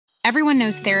Everyone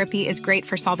knows therapy is great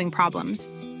for solving problems,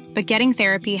 but getting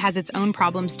therapy has its own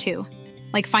problems too,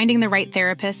 like finding the right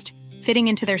therapist, fitting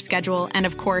into their schedule, and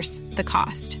of course, the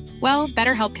cost. Well,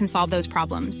 BetterHelp can solve those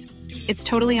problems. It's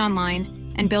totally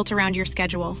online and built around your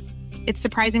schedule. It's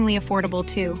surprisingly affordable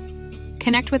too.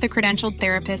 Connect with a credentialed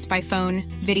therapist by phone,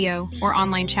 video, or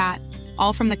online chat,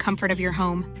 all from the comfort of your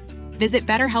home. Visit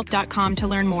BetterHelp.com to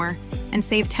learn more and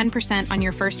save 10% on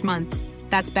your first month.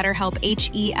 That's BetterHelp,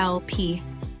 H-E-L-P.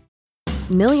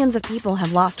 Millions of people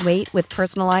have lost weight with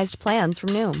personalized plans from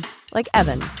Noom. Like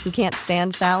Evan, who can't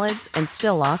stand salads and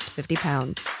still lost 50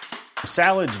 pounds.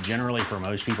 Salads generally for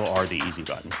most people are the easy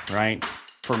button, right?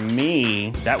 For me,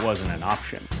 that wasn't an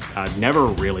option. I never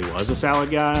really was a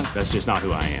salad guy. That's just not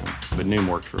who I am. But Noom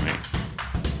worked for me.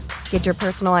 Get your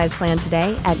personalized plan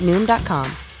today at Noom.com.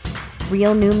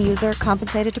 Real Noom user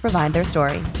compensated to provide their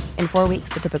story. In 4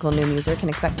 weeks, the typical Noom user can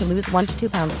expect to lose 1 to 2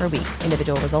 pounds per week.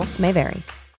 Individual results may vary.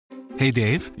 Hey,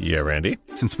 Dave. Yeah, Randy.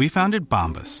 Since we founded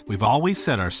Bombas, we've always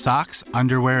said our socks,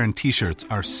 underwear, and T-shirts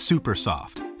are super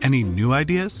soft. Any new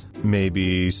ideas?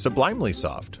 Maybe sublimely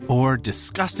soft. Or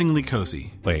disgustingly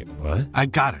cozy. Wait, what? I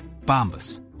got it.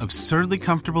 Bombas. Absurdly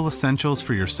comfortable essentials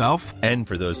for yourself and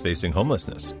for those facing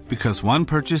homelessness. Because one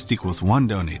purchased equals one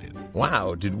donated.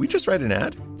 Wow, did we just write an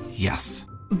ad? Yes.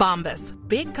 Bombas.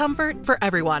 Big comfort for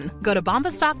everyone. Go to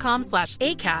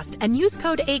bombas.com/ACAST and use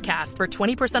code ACAST for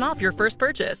 20% off your first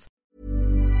purchase.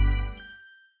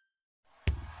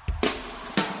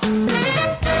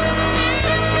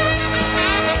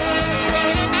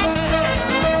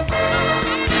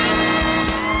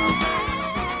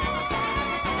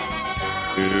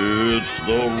 It's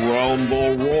the Round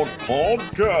Ball Rock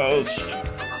Podcast,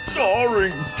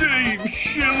 starring Dave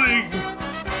Schilling,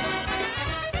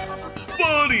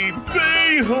 Buddy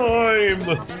Bayheim,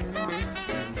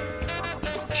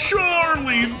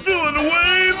 Charlie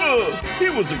Villanueva, he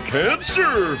was a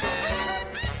Cancer,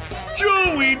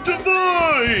 Joey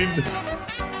Devine,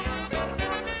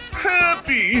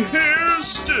 Happy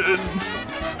Hairston,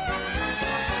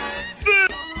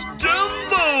 Vince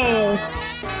Dumbo,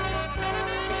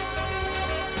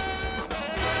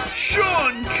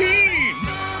 Sean Keane,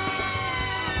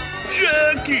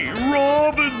 Jackie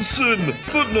Robinson,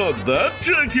 but not that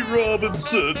Jackie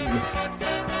Robinson,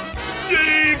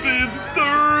 David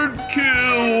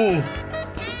Thirdkill,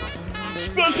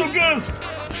 special guest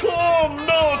Thom,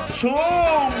 not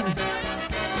Tom,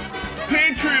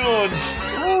 Patreons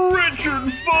Richard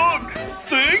Fuck,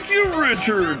 thank you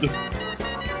Richard,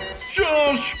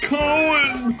 Josh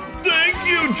Cohen, thank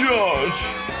you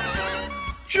Josh,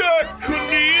 Jack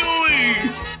Connealy,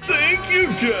 thank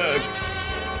you, Jack.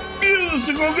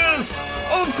 Musical guest,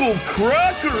 Uncle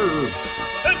Cracker.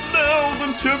 And now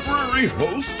the temporary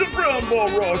host of Round Ball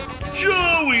Rock,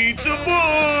 Joey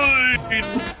Devine.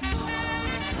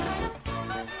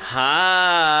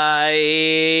 Hi,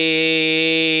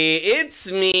 it's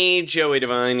me, Joey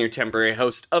Devine, your temporary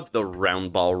host of the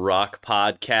Round Ball Rock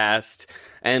podcast.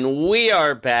 And we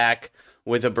are back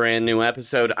with a brand new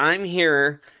episode. I'm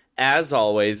here as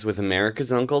always, with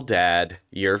America's Uncle Dad,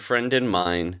 your friend and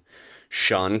mine,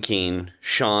 Sean Keane.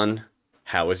 Sean,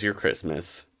 how was your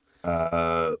Christmas?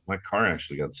 My car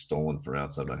actually got stolen from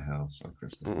outside my house on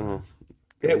Christmas Day.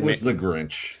 It was the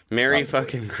Grinch. Merry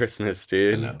fucking Christmas,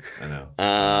 dude. I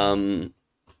know.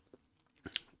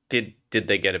 Did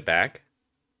they get it back?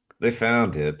 They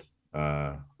found it.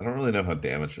 I don't really know how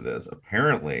damaged it is.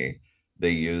 Apparently,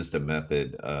 they used a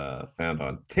method found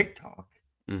on TikTok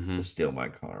to steal my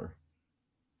car,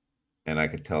 and I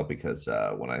could tell because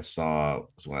when I saw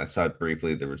it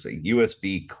briefly, there was a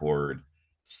USB cord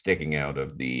sticking out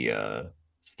of the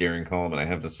steering column, and I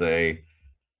have to say,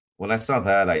 when I saw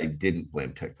that, I didn't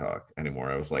blame TikTok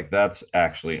anymore. I was like, that's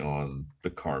actually on the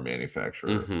car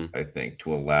manufacturer, I think,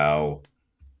 to allow,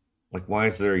 like, why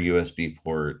is there a USB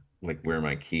port like where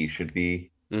my key should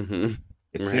be? It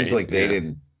seems like they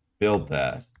didn't build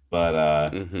that,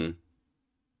 but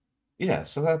yeah,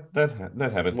 so that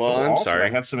happened. Well, I'm sorry. I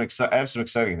have some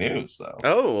exciting news though.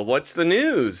 Oh, what's the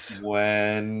news?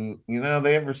 When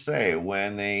they ever say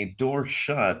when a door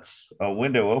shuts, a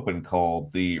window open,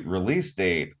 called the release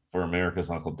date for America's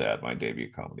Uncle Dad, my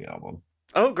debut comedy album.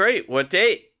 Oh, great! What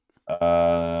date?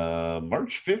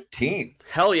 March 15th.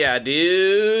 Hell yeah,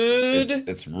 dude!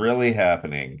 It's really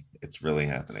happening. It's really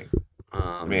happening.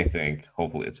 I may think.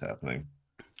 Hopefully, it's happening.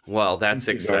 Well, that's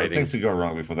exciting. Things could go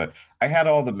wrong before that. I had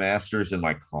all the masters in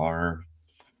my car.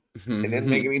 They didn't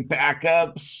make any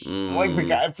backups. Like the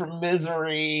guy from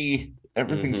Misery.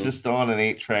 Everything's just on an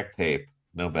 8-track tape.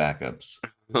 No backups.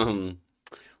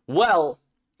 Well,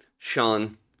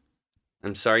 Sean,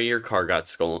 I'm sorry your car got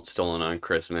stolen on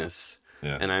Christmas.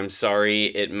 Yeah. And I'm sorry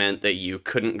it meant that you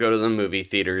couldn't go to the movie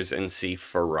theaters and see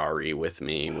Ferrari with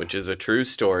me, which is a true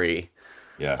story.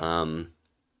 Yeah.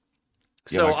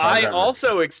 So my car I got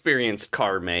also experienced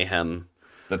car mayhem.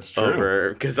 That's true.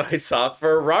 Because I saw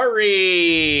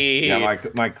Ferrari. Yeah,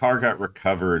 my car got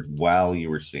recovered while you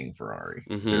were seeing Ferrari.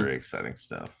 Very exciting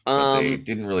stuff. But they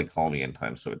didn't really call me in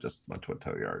time, so it just went to a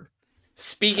tow yard.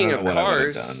 Speaking of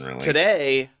cars, really.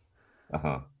 Today,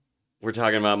 Uh-huh. we're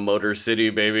talking about Motor City,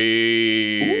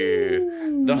 baby.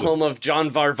 Ooh. The home of John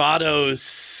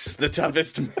Varvatos, the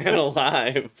toughest man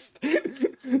alive.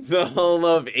 The home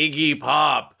of Iggy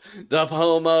Pop. The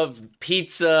home of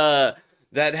pizza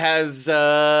that has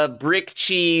brick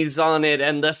cheese on it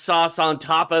and the sauce on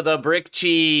top of the brick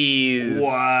cheese.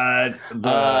 What?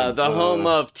 The home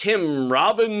of Tim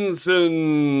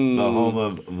Robinson. The home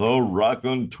of The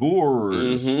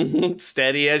Raconteurs.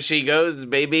 Steady as she goes,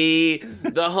 baby.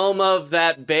 The home of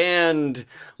that band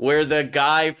where the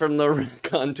guy from the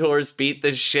Raconteurs beat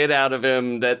the shit out of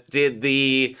him that did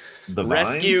the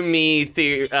Rescue Me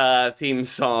theme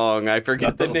song. I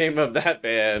forget the name of that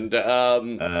band.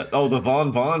 The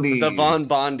Von Bondies. The Von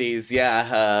Bondies,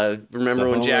 yeah. Remember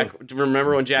when Jack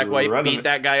White beat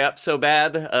that guy up so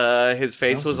bad? His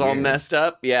face was all messed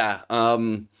up. Yeah.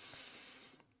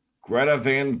 Greta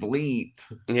Van Vliet.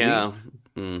 Yeah.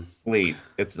 Vliet.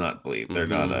 It's not Vliet. They're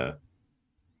not a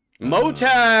Motown.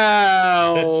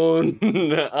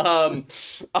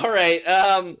 All right.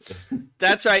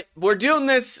 That's right. We're doing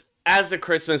this as a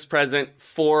Christmas present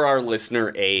for our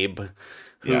listener Abe,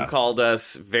 who called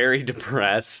us very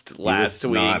depressed last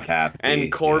week. Not happy.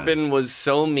 And Corbin was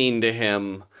so mean to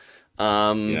him.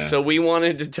 So we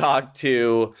wanted to talk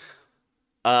to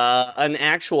an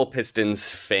actual Pistons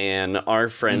fan, our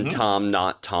friend Thom,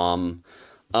 not Tom.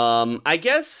 I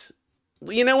guess,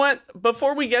 you know what?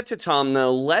 Before we get to Tom,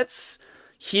 though, let's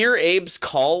hear Abe's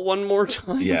call one more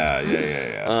time.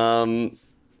 Yeah.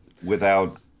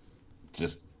 Without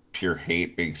just pure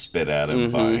hate being spit at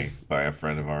him by a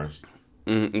friend of ours.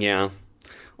 Yeah.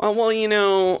 Well, you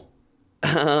know,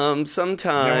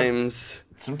 sometimes...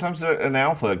 Sometimes an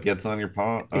alpha gets on your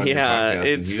podcast.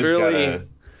 It's really... You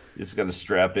just got to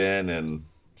strap in and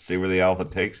see where the alpha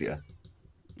takes you.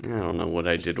 I don't know what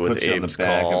I did with Abe's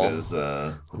call. Hold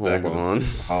on.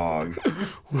 His hog.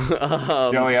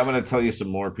 Joey, I'm going to tell you some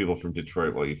more people from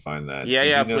Detroit while you find that.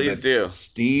 Yeah, please do.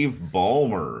 Steve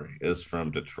Ballmer is from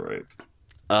Detroit.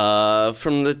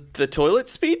 From the toilet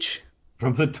speech?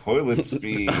 From the toilet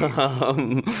speech.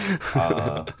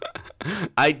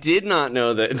 I did not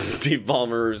know that Steve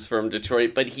Ballmer is from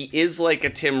Detroit, but he is like a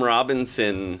Tim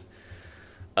Robinson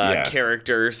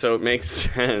character, so it makes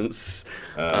sense.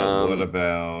 What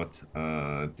about,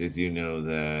 did you know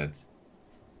that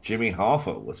Jimmy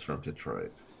Hoffa was from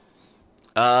Detroit?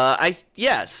 I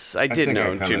did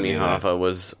know Jimmy Hoffa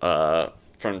was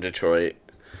from Detroit.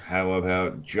 How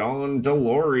about John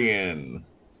DeLorean?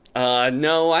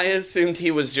 No, I assumed he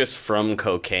was just from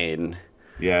cocaine.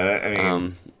 Yeah,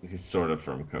 he's sort of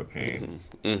from cocaine.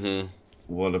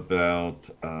 What about,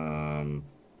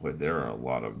 there are a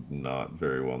lot of not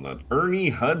very well known. Ernie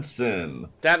Hudson.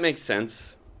 That makes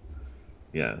sense.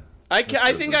 Yeah. I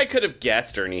think I could have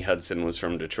guessed Ernie Hudson was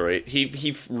from Detroit.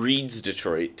 He reads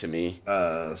Detroit to me.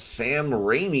 Sam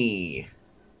Raimi.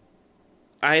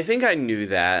 I think I knew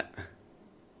that.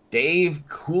 Dave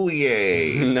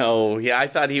Coulier. No, I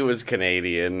thought he was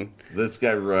Canadian. This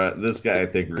guy I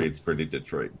think reads pretty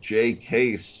Detroit.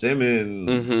 J.K.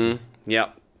 Simmons.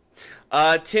 Yep.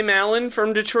 Tim Allen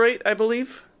from Detroit, I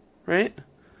believe, right?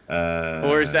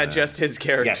 Or is that just his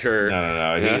character?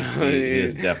 Yes. No. He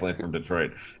is definitely from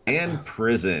Detroit. And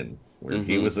Prison, where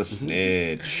he was a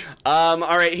snitch. All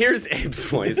right, here's Abe's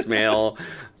voicemail.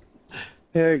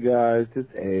 Hey guys,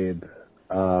 it's Abe.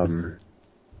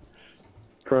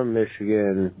 From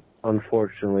Michigan,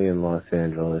 unfortunately in Los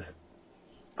Angeles.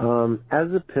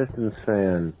 As a Pistons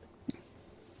fan,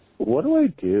 what do I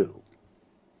do?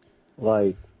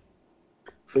 Like,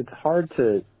 it's hard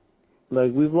to,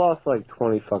 we've lost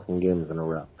 20 fucking games in a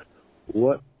row.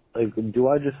 What, do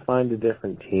I just find a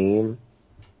different team?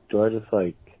 Do I just,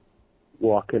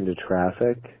 walk into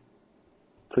traffic?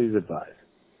 Please advise.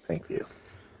 Thank you.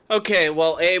 Okay,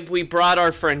 well, Abe, we brought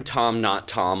our friend Tom, not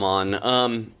Tom,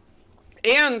 on.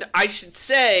 And I should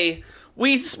say,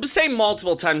 we say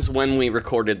multiple times when we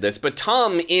recorded this, but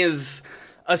Tom is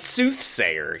a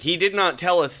soothsayer. He did not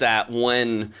tell us that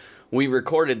when we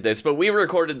recorded this, but we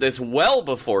recorded this well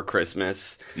before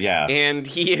Christmas. Yeah. And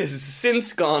he has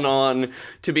since gone on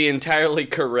to be entirely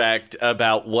correct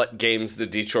about what games the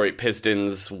Detroit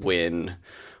Pistons win.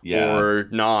 Yeah. Or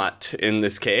not, in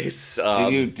this case.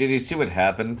 Did you see what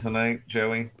happened tonight,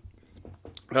 Joey?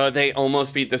 They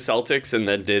almost beat the Celtics and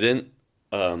then didn't.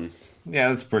 Yeah,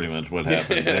 that's pretty much what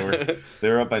happened. They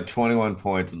were up by 21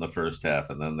 points in the first half,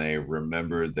 and then they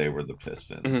remembered they were the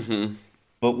Pistons. Mm-hmm.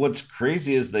 But what's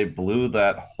crazy is they blew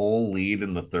that whole lead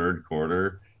in the third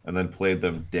quarter and then played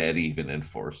them dead even and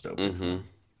forced overtime. Mm-hmm.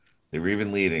 They were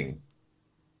even leading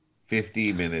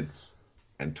 50 minutes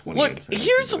and 28 Look, seconds.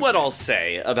 here's what I'll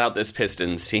say about this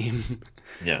Pistons team.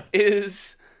 Yeah.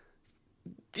 Is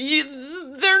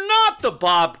they're not the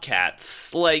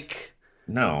Bobcats. Like,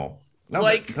 No,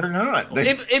 like they're not.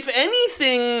 If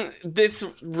anything, this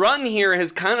run here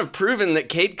has kind of proven that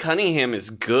Cade Cunningham is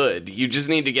good. You just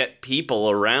need to get people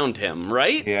around him,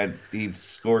 right? Yeah, he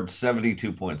scored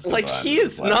 72 points. Like, he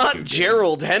is not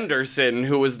Gerald Henderson,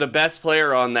 who was the best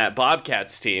player on that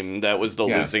Bobcats team that was the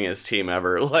losingest team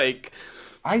ever. Like,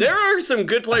 there are some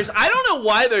good players. I don't know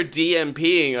why they're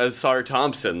DMPing Asar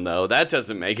Thompson, though. That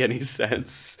doesn't make any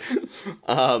sense.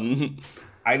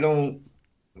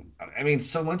 I mean,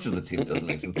 so much of the team doesn't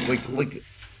make sense. Like,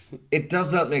 it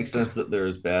does not make sense that they're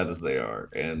as bad as they are.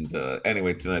 And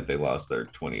anyway, tonight they lost their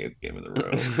 28th game in a row,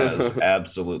 as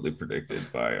absolutely predicted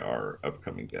by our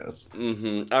upcoming guest.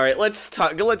 Mm-hmm. All right, let's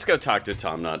go talk to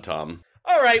Thom, not Tom.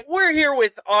 All right, we're here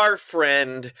with our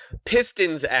friend,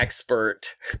 Pistons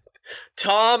expert,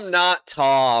 Thom, not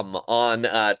Tom, on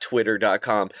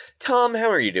Twitter.com. Thom, how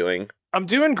are you doing? I'm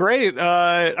doing great.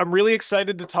 I'm really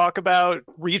excited to talk about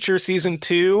Reacher Season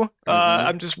 2.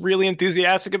 I'm just really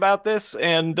enthusiastic about this,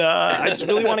 and I just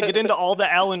really want to get into all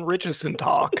the Alan Richardson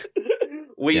talk.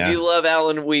 We do love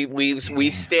Alan. We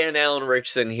stan Alan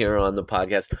Richardson here on the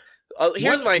podcast.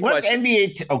 Here's my question.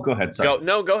 Go ahead. Sorry.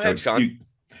 Go ahead, Sean.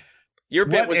 Your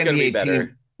bit was going to be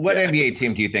better. What NBA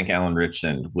team do you think Alan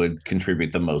Richardson would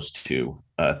contribute the most to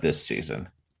this season?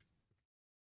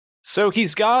 So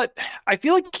I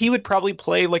feel like he would probably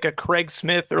play like a Craig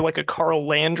Smith or like a Carl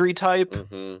Landry type.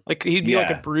 Mm-hmm. Like he'd be like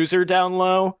a bruiser down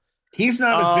low. He's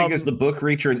not as big as the book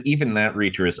Reacher, and even that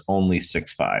Reacher is only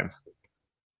 6'5".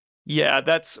 Yeah,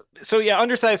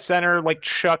 undersized center like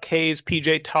Chuck Hayes,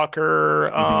 PJ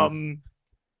Tucker.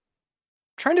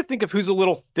 Trying to think of who's a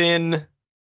little thin.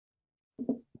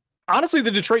 Honestly,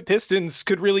 the Detroit Pistons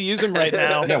could really use him right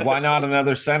now. Yeah, why not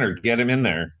another center? Get him in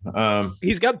there.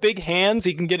 He's got big hands.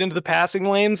 He can get into the passing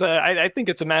lanes. I think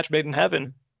it's a match made in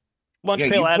heaven. Lunch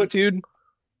pail attitude.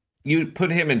 You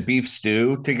put him and Beef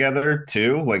Stew together,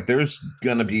 too. Like, there's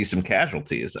going to be some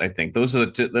casualties, I think. That's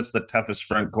the toughest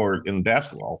front court in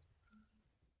basketball.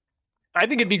 I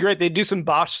think it'd be great. They'd do some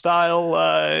Bosch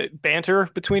style banter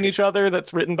between each other.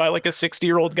 That's written by like a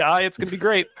 60-year-old guy. It's gonna be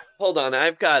great. Hold on,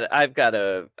 I've got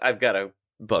a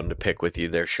bone to pick with you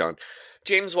there, Sean.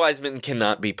 James Wiseman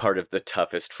cannot be part of the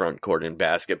toughest front court in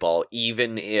basketball,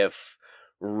 even if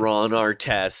Ron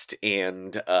Artest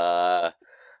and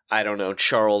I don't know,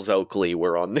 Charles Oakley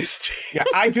were on this team. Yeah,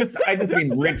 I just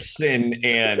mean Richardson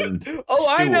and Stewart.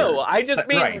 I know. I just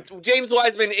mean James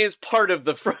Wiseman is part of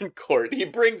the front court. He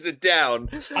brings it down.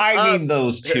 I mean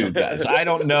those two guys. I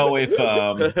don't know if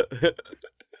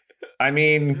I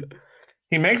mean,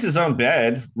 he makes his own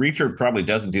bed. Reacher probably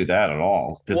doesn't do that at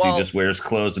all because he just wears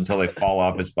clothes until they fall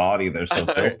off his body. They're so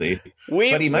filthy.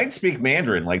 But he might speak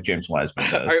Mandarin like James Wiseman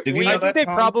does. Did you know I think they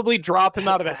probably drop him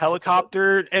out of a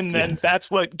helicopter, and then that's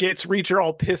what gets Reacher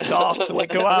all pissed off to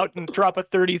like go out and drop a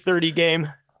 30-30 game.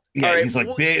 Yeah, he's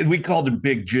like, we called him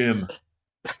Big Jim.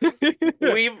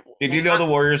 Did you know the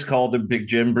Warriors called him Big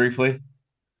Jim briefly?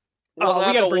 Well,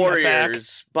 not the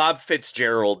Warriors. Bob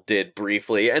Fitzgerald did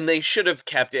briefly, and they should have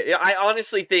kept it. I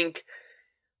honestly think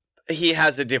he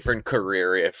has a different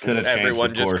career if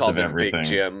everyone just called him Big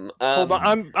Jim. Hold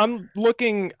on, I'm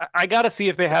looking. I gotta see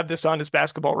if they have this on his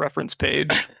basketball reference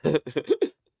page.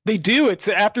 They do. It's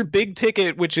after Big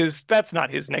Ticket, that's not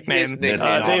his nickname. His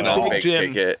nickname is not Big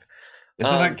Ticket.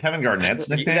 Isn't that Kevin Garnett's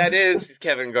nickname? That is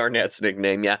Kevin Garnett's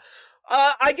nickname. Yeah.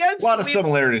 I guess a lot of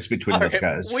similarities between those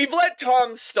guys. We've let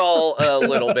Thom stall a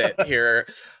little bit here.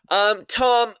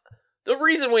 Thom, the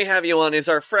reason we have you on is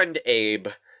our friend Abe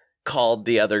called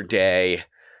the other day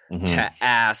to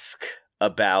ask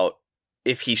about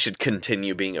if he should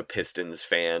continue being a Pistons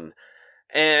fan.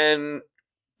 And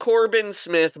Corbin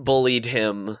Smith bullied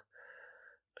him.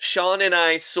 Sean and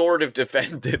I sort of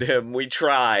defended him. We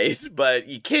tried, but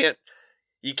you can't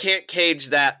cage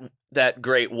that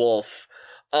great wolf.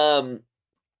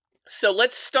 So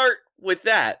let's start with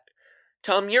that.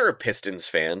 Thom, you're a Pistons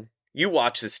fan. You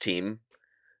watch this team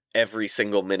every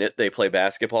single minute they play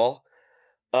basketball.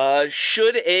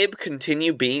 Should Abe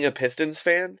continue being a Pistons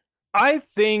fan? I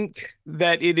think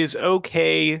that it is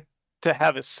okay to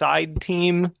have a side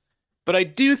team, but I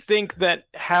do think that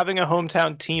having a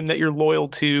hometown team that you're loyal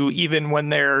to, even when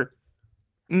they're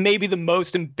maybe the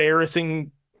most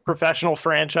embarrassing professional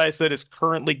franchise that is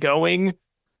currently going.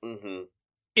 Mm-hmm.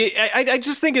 I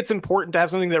just think it's important to have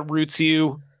something that roots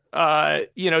you,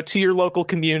 to your local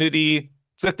community.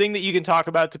 It's a thing that you can talk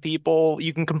about to people.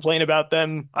 You can complain about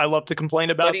them. I love to complain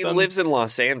about them. But he lives in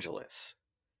Los Angeles.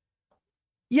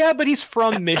 Yeah, but he's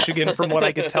from Michigan, from what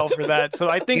I could tell for that. So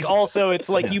I think also it's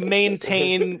like you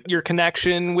maintain your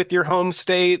connection with your home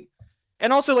state.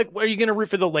 And also, like, are you going to root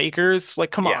for the Lakers?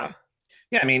 Like, come on.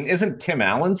 Yeah, I mean, isn't Tim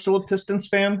Allen still a Pistons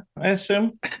fan, I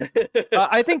assume?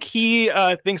 I think he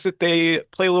thinks that they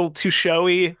play a little too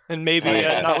showy and maybe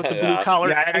not with the blue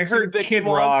collar. Yeah, I heard Kid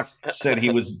Rock said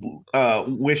he was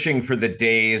wishing for the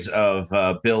days of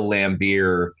Bill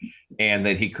Laimbeer and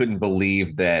that he couldn't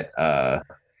believe that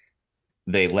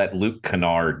they let Luke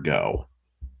Kennard go.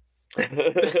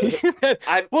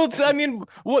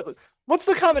 What's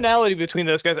the commonality between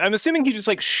those guys? I'm assuming he's just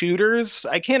like shooters.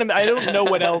 I don't know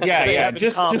what else.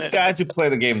 Just guys who play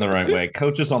the game the right way.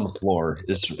 Coaches on the floor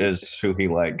is who he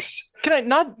likes. Can I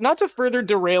not to further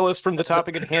derail us from the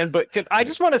topic at hand, but I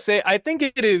just want to say I think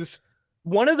it is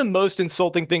one of the most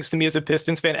insulting things to me as a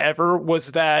Pistons fan ever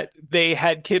was that they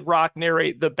had Kid Rock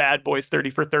narrate the Bad Boys 30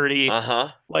 for 30.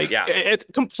 It's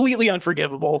completely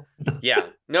unforgivable. Yeah,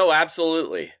 no,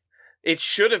 absolutely. It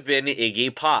should have been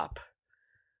Iggy Pop.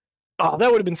 Oh,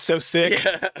 that would have been so sick.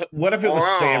 Yeah. What if it was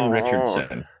Sam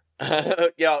Richardson?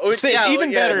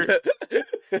 Even better.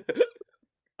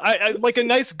 I like a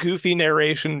nice goofy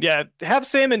narration. Yeah, have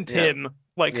Sam and Tim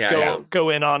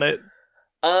go in on it.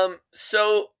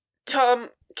 So Thom,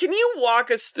 can you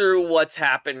walk us through what's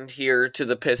happened here to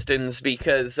the Pistons?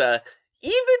 Because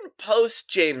even post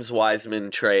James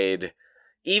Wiseman trade,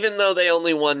 even though they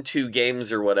only won 2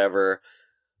 games or whatever,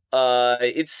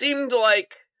 it seemed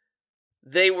like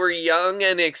they were young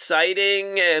and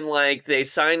exciting, and like they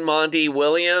signed Monty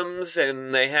Williams,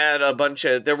 and they had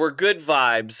there were good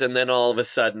vibes, and then all of a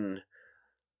sudden,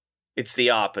 it's the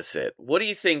opposite. What do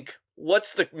you think?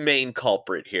 What's the main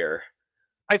culprit here?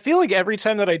 I feel like every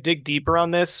time that I dig deeper on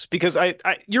this, because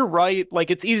you're right, like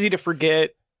it's easy to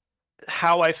forget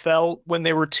how I felt when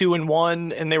they were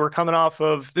 2-1, and they were coming off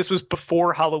of, this was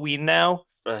before Halloween now.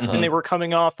 And they were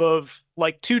coming off of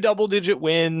like 2 double-digit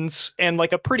wins and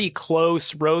like a pretty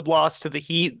close road loss to the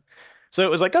Heat. So it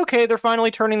was like, okay, they're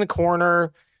finally turning the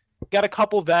corner. Got a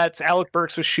couple vets. Alec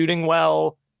Burks was shooting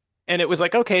well. And it was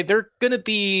like, okay, they're going to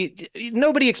be...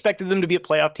 Nobody expected them to be a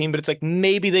playoff team, but it's like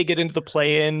maybe they get into the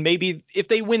play-in. Maybe if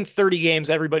they win 30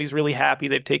 games, everybody's really happy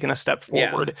they've taken a step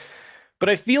forward. Yeah. But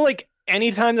I feel like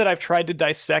anytime that I've tried to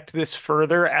dissect this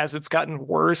further as it's gotten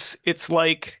worse, it's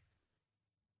like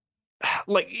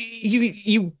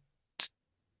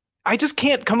I just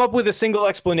can't come up with a single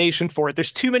explanation for it.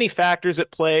 There's too many factors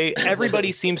at play.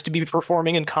 Everybody seems to be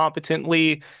performing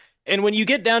incompetently. And when you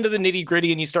get down to the nitty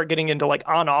gritty and you start getting into like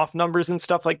on off numbers and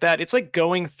stuff like that, it's like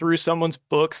going through someone's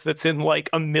books that's in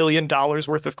like $1 million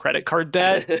worth of credit card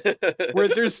debt where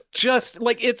there's just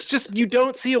like, it's just, you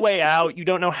don't see a way out. You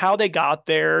don't know how they got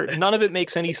there. None of it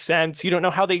makes any sense. You don't know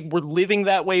how they were living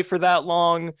that way for that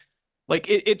long. Like,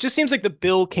 it just seems like the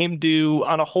bill came due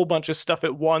on a whole bunch of stuff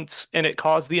at once, and it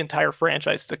caused the entire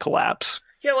franchise to collapse.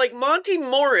 Yeah, like, Monty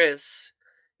Morris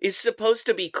is supposed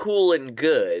to be cool and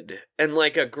good, and,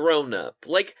 like, a grown-up.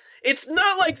 Like, it's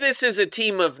not like this is a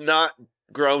team of not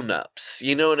grown-ups,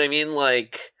 you know what I mean?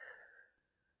 Like...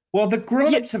 Well, the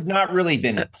grown-ups have not really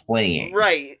been playing.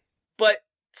 Right, but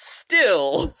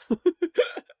still...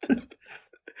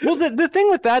 Well, the thing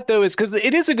with that, though, is because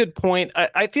it is a good point.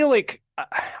 I feel like...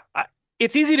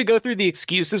 It's easy to go through the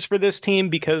excuses for this team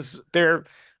because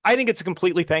I think it's a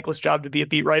completely thankless job to be a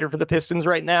beat writer for the Pistons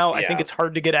right now. Yeah. I think it's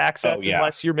hard to get access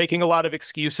unless you're making a lot of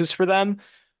excuses for them.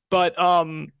 But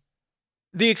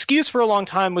the excuse for a long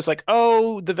time was like,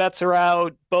 oh, the vets are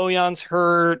out, Bojan's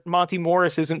hurt, Monty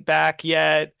Morris isn't back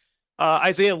yet.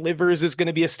 Isaiah Livers is going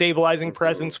to be a stabilizing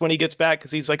presence when he gets back because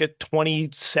he's like a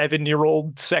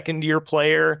 27-year-old second-year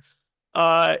player.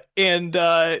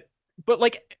 But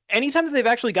like anytime that they've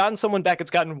actually gotten someone back,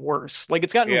 it's gotten worse. Like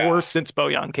it's gotten worse since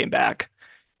Bojan came back.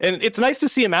 And it's nice to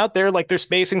see him out there. Like their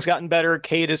spacing's gotten better.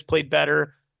 Cade has played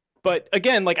better. But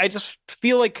again, like I just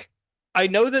feel like I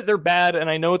know that they're bad and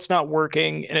I know it's not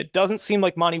working. And it doesn't seem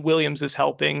like Monty Williams is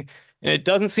helping. And it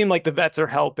doesn't seem like the vets are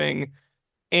helping.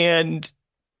 And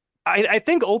I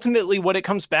think ultimately what it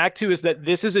comes back to is that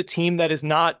this is a team that is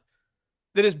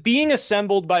being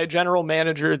assembled by a general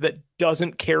manager that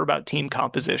doesn't care about team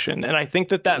composition. And I think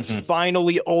that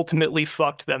finally ultimately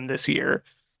fucked them this year.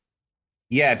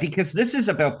 Yeah, because this is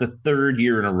about the 3rd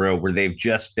year in a row where they've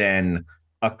just been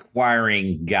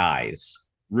acquiring guys,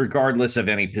 regardless of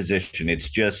any position. It's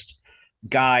just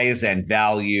guys and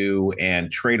value and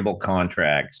tradable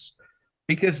contracts,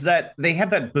 because that they had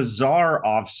that bizarre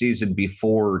offseason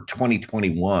before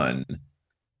 2021.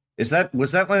 Was that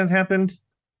when it happened?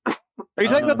 Are you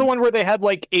talking about the one where they had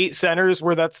like 8 centers,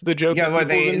 where that's the joke? Yeah, that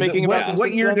people have been making about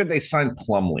what year did they sign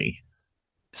Plumlee?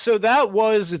 So that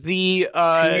was the 2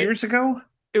 years ago.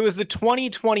 It was the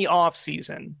 2020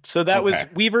 offseason. So that was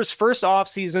Weaver's first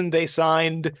offseason. They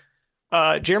signed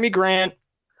Jeremy Grant.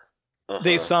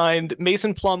 They signed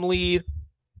Mason Plumlee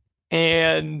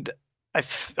and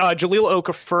Jahlil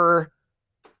Okafor.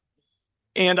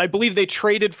 And I believe they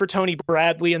traded for Tony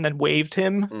Bradley and then waived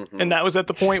him. And that was at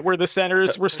the point where the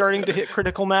centers were starting to hit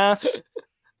critical mass.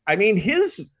 I mean,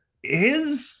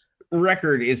 his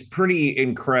record is pretty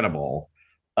incredible.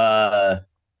 It's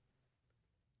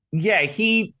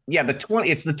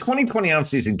the 2020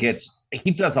 offseason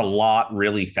he does a lot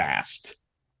really fast.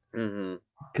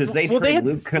 Because they trade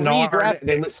Luke Kennard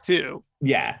too.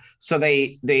 Yeah. So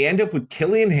they end up with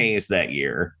Killian Hayes that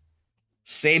year,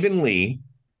 Saban Lee.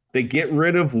 They get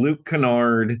rid of Luke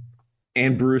Kennard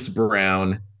and Bruce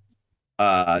Brown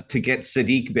to get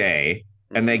Sadiq Bey,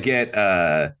 and they get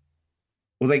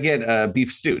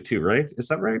Beef Stew too, right? Is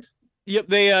that right? Yep.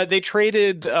 They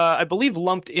traded, I believe,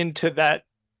 lumped into that.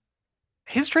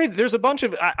 His trade, there's a bunch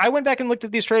of, I went back and looked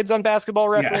at these trades on Basketball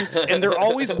Reference, and they're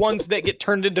always ones that get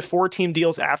turned into 4-team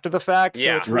deals after the fact,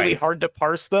 so it's really hard to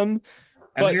parse them.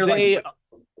 But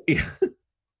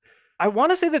I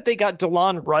want to say that they got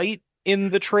DeLon Wright in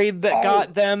the trade that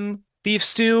got them Beef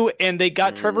Stew, and they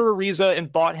got Trevor Ariza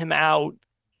and bought him out,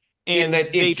 and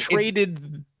they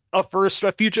traded a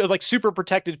future, like super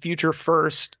protected future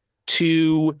first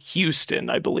to Houston,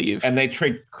 I believe. And they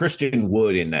trade Christian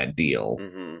Wood in that deal.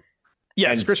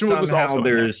 Yes, and Christian Wood was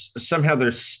also somehow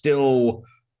there's still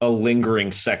a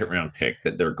lingering second round pick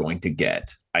that they're going to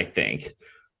get, I think.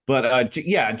 But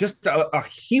just a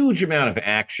huge amount of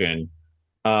action.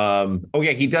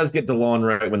 He does get DeLon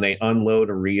Wright when they unload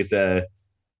Ariza.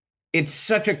 It's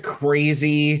such a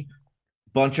crazy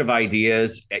bunch of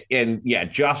ideas. And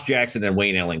Josh Jackson and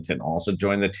Wayne Ellington also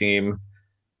joined the team.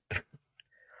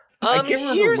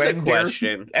 Here's a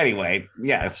question. Anyway,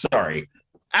 sorry.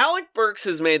 Alec Burks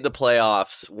has made the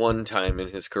playoffs one time in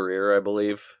his career, I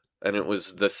believe, and it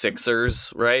was the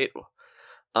Sixers, right?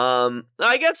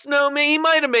 I guess no, he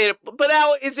might have made it, but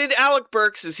is it Alec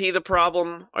Burks? Is he the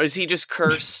problem, or is he just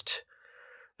cursed?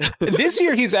 This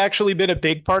year, he's actually been a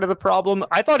big part of the problem.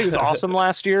 I thought he was awesome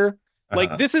last year.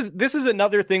 Like this is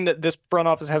another thing that this front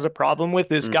office has a problem with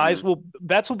is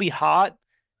bets will be hot,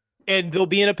 and they'll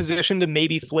be in a position to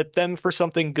maybe flip them for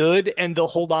something good, and they'll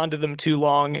hold on to them too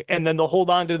long, and then they'll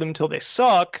hold on to them until they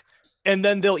suck, and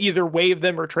then they'll either waive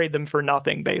them or trade them for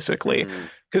nothing, basically.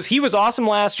 Because he was awesome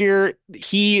last year.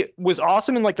 He was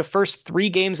awesome in like the first 3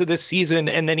 games of this season,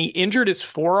 and then he injured his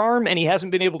forearm, and he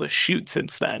hasn't been able to shoot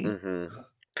since then.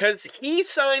 Because he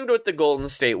signed with the Golden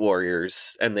State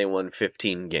Warriors, and they won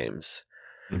 15 games.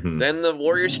 Then the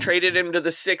Warriors traded him to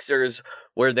the Sixers,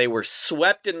 where they were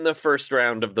swept in the first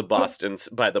round of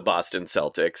by the Boston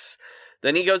Celtics.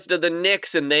 Then he goes to the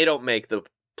Knicks, and they don't make the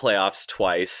playoffs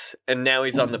twice. And now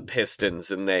he's on the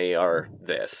Pistons, and they are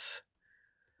this.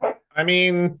 I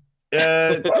mean,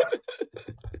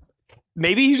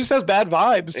 maybe he just has bad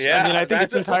vibes. Yeah, I mean, I think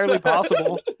it's entirely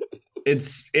possible. It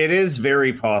is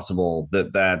very possible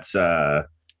that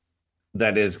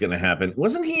is going to happen.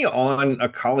 Wasn't he on a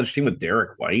college team with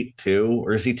Derek White too,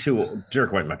 or is he too?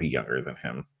 Derek White might be younger than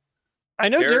him. I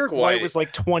know Derek White was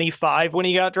like 25 when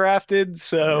he got drafted,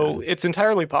 so it's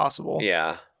entirely possible.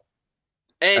 Yeah.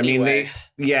 Anyway.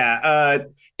 I mean,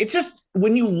 it's just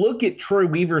when you look at Troy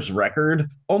Weaver's record,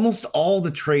 almost all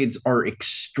the trades are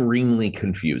extremely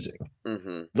confusing.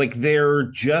 Like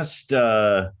they're just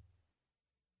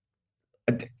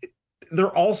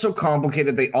they're also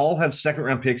complicated. They all have second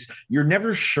round picks. You're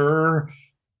never sure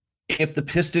if the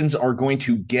Pistons are going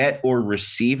to get or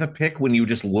receive a pick when you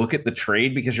just look at the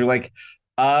trade, because you're like,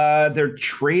 they're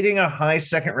trading a high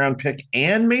second round pick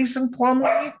and Mason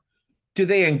Plumlee. Do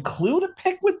they include a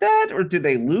pick with that, or do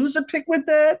they lose a pick with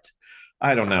that?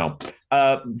 I don't know.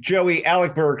 Joey,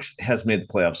 Alec Burks has made the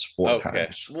playoffs 4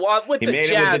 times. Well, with the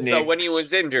Jazz, though, when he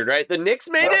was injured, right? The Knicks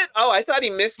made it? Oh, I thought he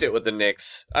missed it with the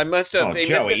Knicks. I must have. He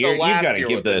missed it the last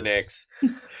year with the Knicks.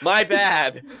 My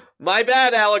bad. My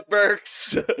bad, Alec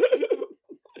Burks.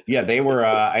 Yeah, they were,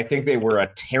 I think they were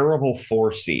a terrible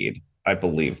 4 seed, I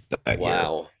believe, that year.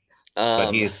 Wow.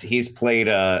 But he's played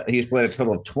a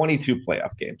total of 22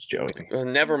 playoff games, Joey.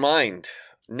 Never mind.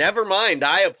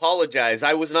 I apologize.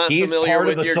 I was not familiar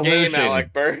with your game,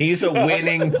 Alec Burks. He's a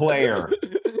winning player.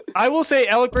 I will say,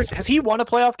 Alec Burks, has he won a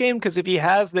playoff game? Because if he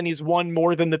has, then he's won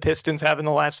more than the Pistons have in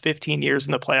the last 15 years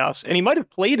in the playoffs. And he might have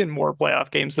played in more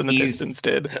playoff games than the Pistons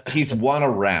did. He's won a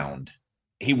round.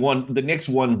 The Knicks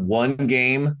won one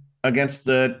game against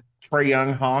the Trae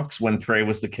Young Hawks when Trae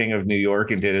was the king of New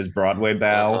York and did his Broadway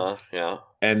bow. Yeah.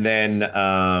 And then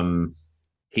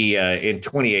he in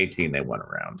 2018, they won a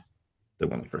round. They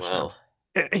won the first round.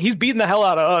 He's beating the hell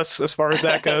out of us as far as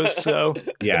that goes. So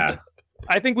yeah.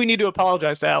 I think we need to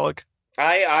apologize to Alec.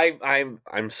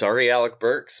 I'm sorry, Alec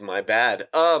Burks. My bad.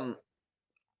 All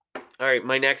right,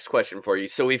 my next question for you.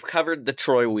 So we've covered the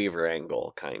Troy Weaver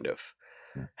angle, kind of.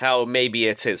 How maybe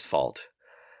it's his fault.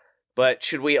 But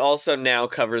should we also now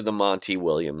cover the Monty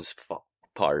Williams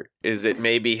part? Is it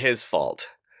maybe his fault?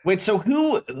 Wait, so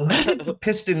who did the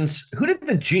Pistons? Who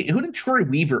did Troy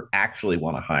Weaver actually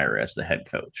want to hire as the head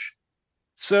coach?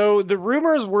 So the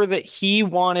rumors were that he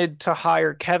wanted to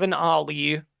hire Kevin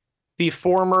Ollie, the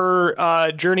former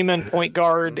journeyman point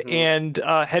guard and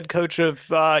head coach of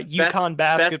UConn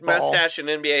basketball. Best mustache in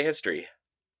NBA history.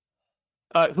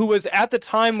 Who was at the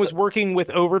time was working with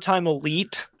Overtime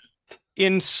Elite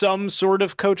in some sort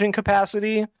of coaching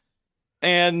capacity.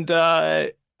 And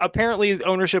apparently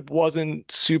ownership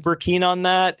wasn't super keen on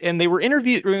that. And they were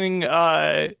interviewing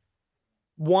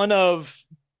one of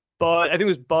I think it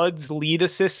was Bud's lead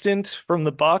assistant from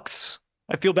the Bucks.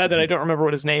 I feel bad that I don't remember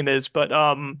what his name is, but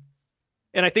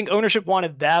and I think ownership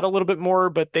wanted that a little bit more,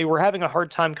 but they were having a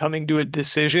hard time coming to a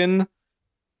decision.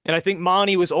 And I think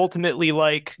Monty was ultimately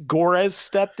like Gorez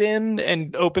stepped in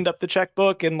and opened up the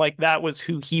checkbook, and like that was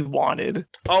who he wanted.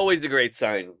 Always a great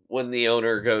sign when the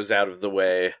owner goes out of the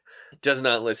way, does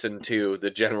not listen to the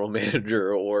general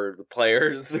manager or the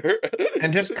players.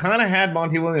 And just kind of had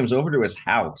Monty Williams over to his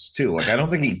house, too. Like, I don't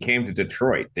think he came to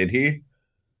Detroit, did he?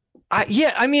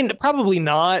 Yeah, I mean, probably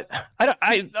not.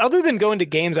 I other than going to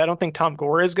games, I don't think Tom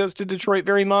Gorez goes to Detroit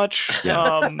very much.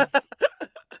 Yeah.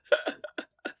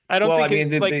 I don't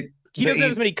think he doesn't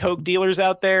have as many coke dealers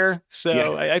out there, so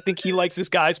yeah. I think he likes his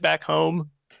guys back home.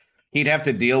 He'd have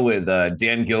to deal with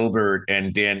Dan Gilbert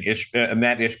and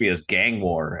Matt Ishbia's gang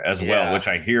war as well, which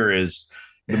I hear is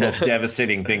the most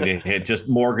devastating thing to hit. Just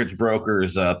mortgage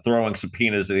brokers throwing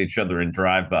subpoenas at each other in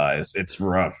drive-bys. It's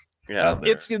rough. Yeah,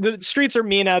 the streets are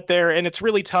mean out there, and it's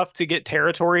really tough to get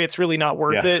territory. It's really not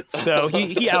worth it. So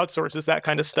he outsources that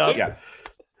kind of stuff. Yeah.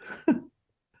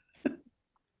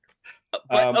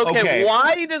 But okay,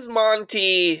 why does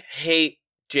Monty hate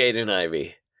Jaden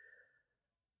Ivey?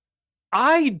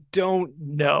 I don't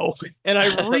know, and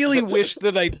I really wish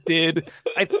that I did.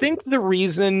 I think the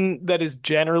reason that is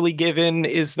generally given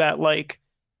is that like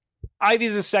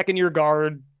Ivey's a second-year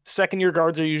guard. Second-year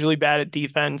guards are usually bad at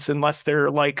defense unless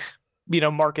they're like,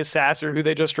 Marcus Sasser, who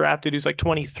they just drafted, who's like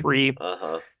 23.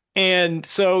 And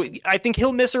so I think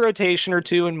he'll miss a rotation or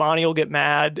two, and Monty will get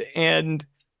mad. And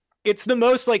it's the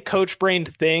most like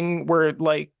coach-brained thing where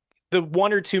like the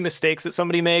one or two mistakes that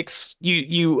somebody makes,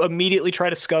 you immediately try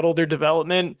to scuttle their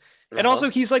development. And also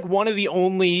he's like one of the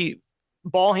only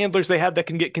ball handlers they have that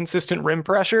can get consistent rim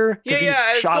pressure.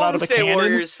 As Golden State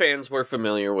Warriors fans were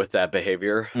familiar with that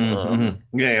behavior.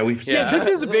 This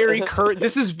is very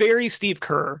this is very Steve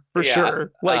Kerr for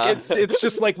sure. Like it's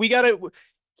just like we gotta.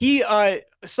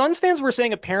 Suns fans were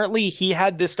saying apparently he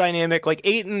had this dynamic like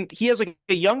Ayton. He has like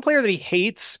a young player that he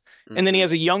hates, and then he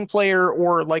has a young player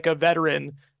or like a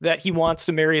veteran that he wants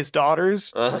to marry his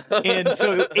daughters. And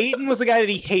so Ayton was the guy that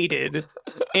he hated.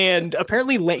 And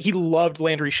apparently he loved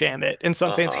Landry Shamet, and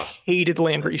some fans hated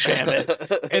Landry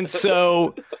Shamet. And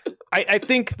so I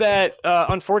think that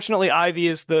unfortunately Ivy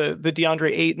is the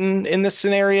DeAndre Ayton in this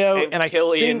scenario. And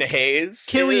Killian Hayes.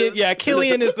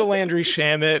 Killian is the Landry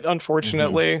Shamet,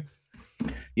 unfortunately.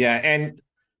 Yeah, and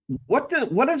what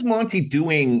is Monty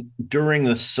doing during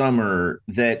the summer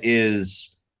that is...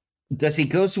 Does he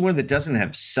go somewhere that doesn't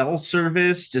have cell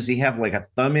service? Does he have like a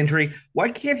thumb injury?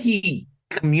 Why can't he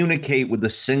communicate with a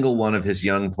single one of his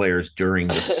young players during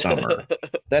the summer?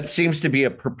 That seems to be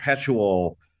a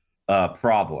perpetual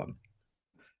problem.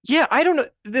 Yeah, I don't know.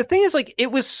 The thing is, like, it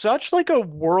was such like a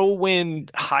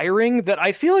whirlwind hiring that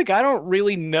I feel like I don't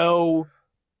really know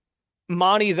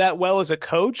Monty that well as a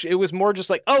coach. It was more just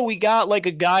like, oh, we got like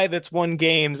a guy that's won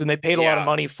games and they paid a lot of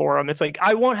money for him. It's like,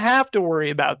 I won't have to worry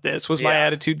about this was my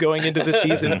attitude going into the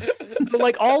season. So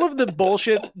like all of the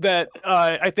bullshit that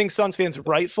I think Suns fans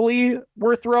rightfully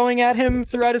were throwing at him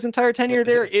throughout his entire tenure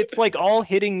there, it's like all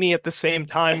hitting me at the same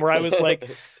time where I was like,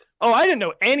 oh, I didn't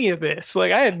know any of this.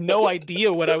 Like I had no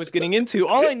idea what I was getting into.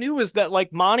 All I knew was that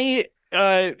like Monty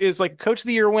is like Coach of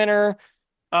the Year winner.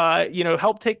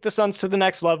 Helped take the Suns to the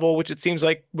next level, which it seems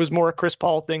like was more a Chris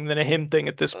Paul thing than a him thing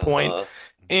at this point.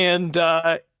 And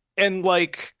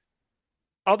like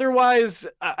Otherwise,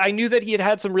 I knew that he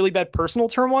had some really bad personal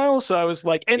turmoil. So I was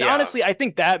like, and honestly, I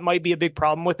think that might be a big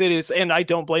problem with it and I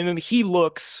don't blame him. He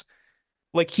looks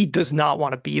like he does not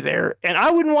want to be there. And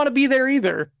I wouldn't want to be there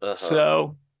either.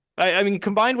 So, I mean,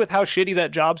 combined with how shitty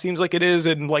that job seems like it is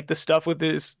and like the stuff with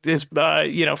his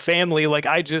family, like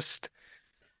I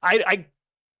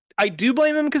do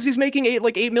blame him because he's making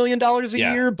 $8 million a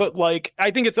year. But like, I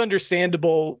think it's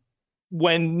understandable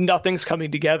when nothing's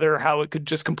coming together, how it could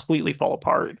just completely fall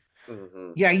apart.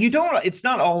 Yeah, it's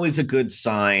not always a good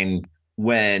sign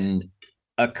when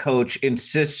a coach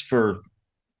insists for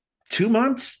 2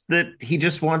 months that he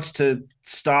just wants to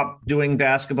stop doing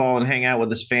basketball and hang out with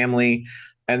his family.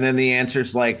 And then the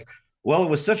answer's like, well, it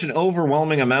was such an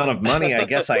overwhelming amount of money. I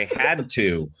guess I had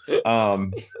to.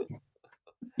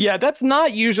 Yeah, that's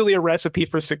not usually a recipe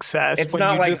for success. It's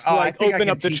not like, just, open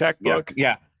up the checkbook.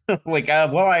 Yeah. Like,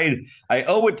 well, I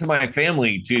owe it to my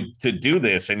family to do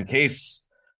this in case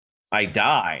I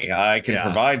die. I can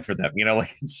provide for them.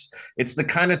 Like it's the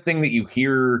kind of thing that you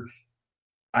hear.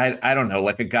 I don't know,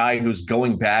 like a guy who's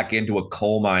going back into a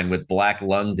coal mine with black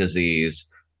lung disease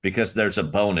because there's a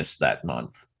bonus that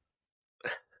month.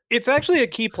 It's actually a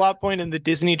key plot point in the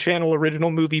Disney Channel original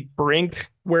movie Brink,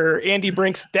 where Andy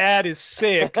Brink's dad is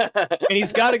sick and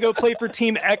he's got to go play for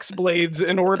Team X-Blades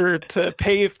in order to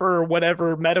pay for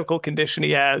whatever medical condition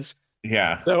he has.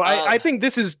 Yeah. So I think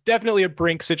this is definitely a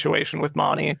Brink situation with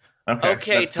Monty.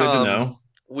 Okay, that's Tom, good to know.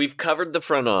 We've covered the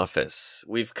front office.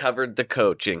 We've covered the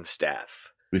coaching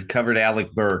staff. We've covered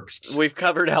Alec Burks. We've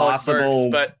covered Alec Burks,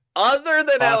 but other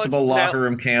than possible locker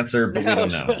room cancer, but we don't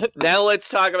know. Now let's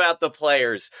talk about the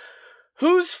players.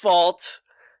 Whose fault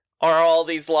are all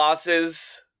these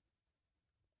losses?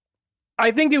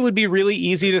 I think it would be really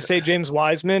easy to say James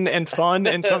Wiseman and fun,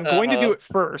 and so I'm going to do it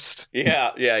first.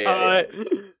 Yeah.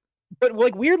 But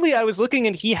like weirdly, I was looking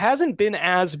and he hasn't been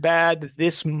as bad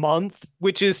this month,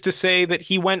 which is to say that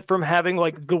he went from having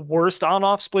like the worst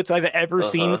on-off splits I've ever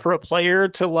seen for a player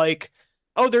to like,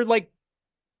 oh, they're like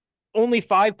only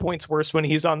 5 points worse when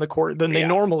he's on the court than they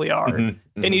normally are.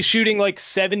 And he's shooting like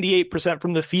 78%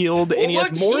 from the field, and he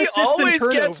has more assists than turnovers. He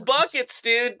always gets buckets,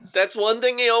 dude. That's one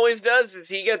thing he always does is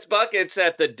he gets buckets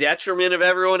at the detriment of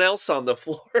everyone else on the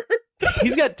floor.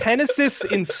 He's got 10 assists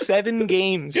in 7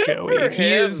 games, Joey. For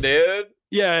him, dude.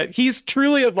 Yeah, he's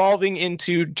truly evolving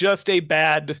into just a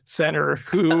bad center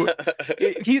who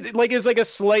is like a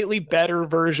slightly better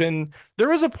version. There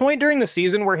was a point during the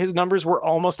season where his numbers were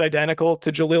almost identical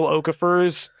to Jahlil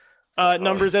Okafor's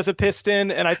numbers as a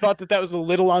Piston, and I thought that was a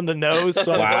little on the nose,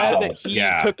 so I'm glad that he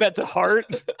took that to heart.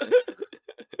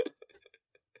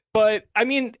 But, I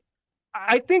mean,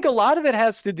 I think a lot of it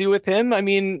has to do with him. I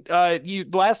mean,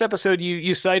 last episode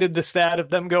you cited the stat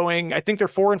of them going, I think they're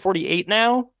 4-48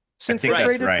 now. Since they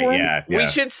traded for him. Yeah. We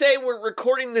should say we're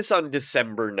recording this on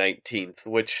December 19th,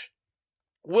 which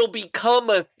will become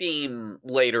a theme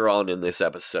later on in this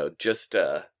episode. Just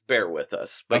bear with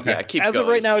us. But keep As going.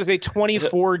 of right now, it's a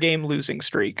 24-game losing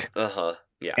streak.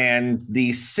 Yeah. And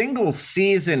the single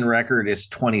season record is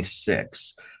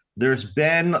 26. There's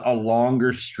been a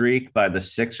longer streak by the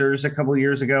Sixers a couple of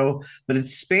years ago, but it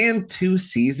spanned 2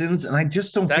 seasons, and I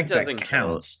just don't think that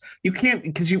counts. You can't,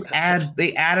 because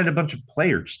they added a bunch of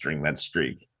players during that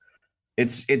streak.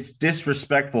 It's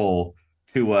disrespectful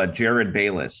to Jared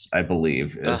Bayless, I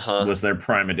believe, was their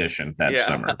prime edition that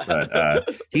summer. But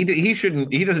he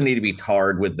doesn't need to be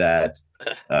tarred with that.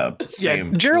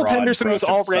 Gerald Henderson was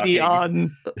already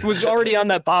on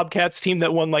that Bobcats team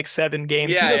that won like 7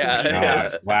 games.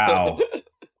 Wow.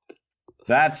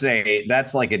 That's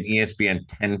like an ESPN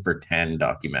 10 for 10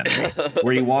 documentary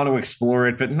where you want to explore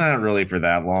it, but not really for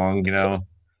that long,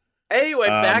 Anyway,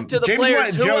 back to the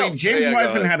players. James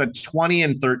Wiseman had a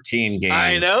 20-13 game.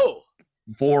 I know.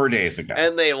 4 days ago.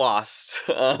 And they lost.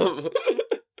 But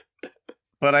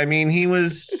I mean, he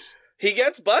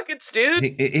gets buckets, dude.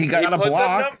 He got a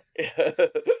block.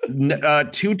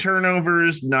 2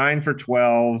 turnovers, 9 for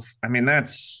 12. I mean, they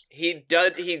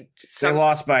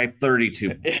lost by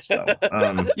 32 points, though.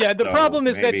 The problem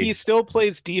is that he still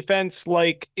plays defense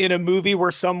like in a movie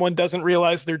where someone doesn't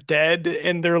realize they're dead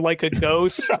and they're like a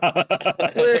ghost.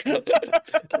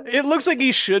 It looks like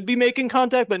he should be making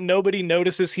contact, but nobody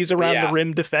notices he's around the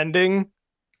rim defending.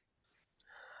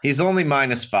 He's only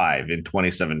 -5 in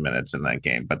 27 minutes in that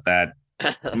game, but that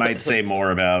might say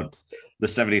more about the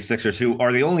 76ers, who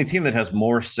are the only team that has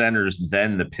more centers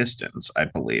than the Pistons, I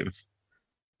believe.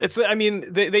 They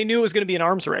knew it was going to be an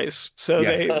arms race, so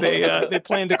they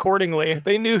planned accordingly.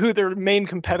 They knew who their main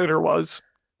competitor was.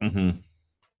 Mm-hmm.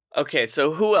 Okay,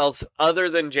 so who else, other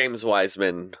than James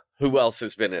Wiseman, who else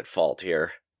has been at fault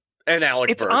here? And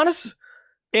Alec Burks.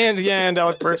 And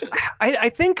Alec Burks. I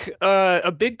think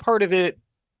a big part of it,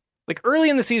 like early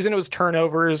in the season, it was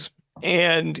turnovers,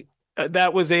 and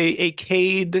that was a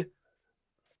Cade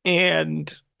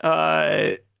and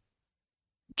Jaden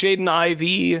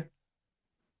Ivey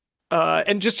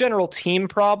and just general team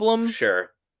problem.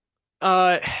 Sure.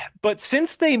 But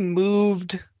since they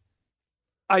moved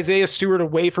Isaiah Stewart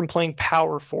away from playing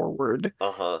power forward,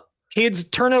 Cade's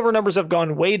turnover numbers have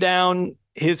gone way down.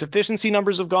 His efficiency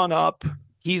numbers have gone up.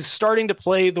 He's starting to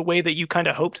play the way that you kind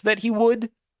of hoped that he would.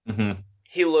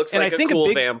 He looks like a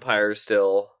cool vampire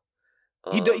still.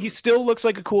 He still looks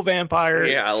like a cool vampire.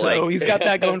 Yeah, so he's got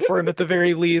that going for him at the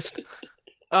very least.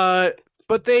 But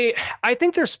I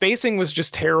think their spacing was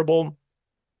just terrible.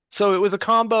 So it was a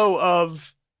combo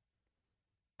of,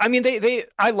 I mean,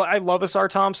 I love Asar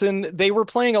Thompson. They were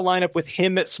playing a lineup with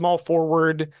him at small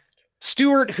forward,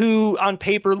 Stewart, who on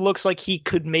paper looks like he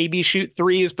could maybe shoot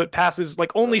threes, but passes,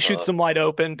 like only shoots them wide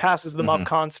open, passes them up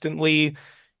constantly.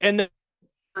 And then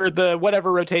the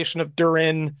whatever rotation of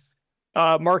Duren,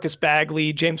 Marcus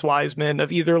Bagley, James Wiseman,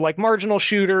 of either like marginal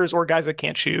shooters or guys that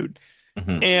can't shoot.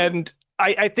 And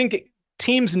I think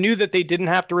teams knew that they didn't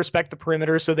have to respect the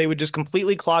perimeter, so they would just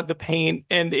completely clog the paint,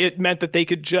 and it meant that they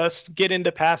could just get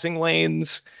into passing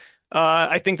lanes.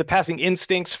 I think the passing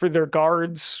instincts for their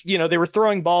guards, they were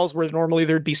throwing balls where normally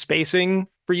there'd be spacing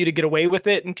for you to get away with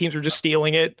it, and teams were just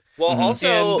stealing it. Well,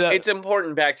 also, it's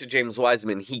important back to James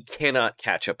Wiseman. He cannot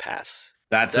catch a pass.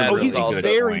 That's a really he's good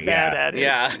very point. bad at it.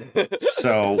 Yeah.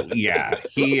 So, yeah,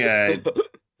 he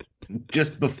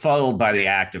just befuddled by the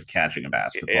act of catching a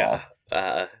basketball.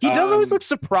 He does always look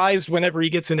surprised whenever he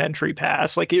gets an entry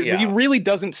pass. Like, he really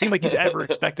doesn't seem like he's ever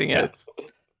expecting it.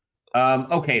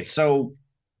 Okay, so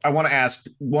I want to ask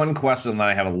one question, then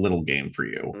I have a little game for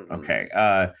you. Okay.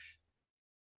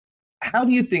 How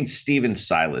do you think Steven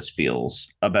Silas feels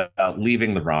about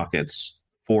leaving the Rockets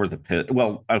for the pit?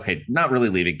 Well, okay, not really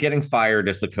leaving, getting fired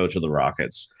as the coach of the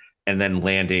Rockets and then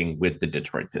landing with the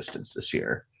Detroit Pistons this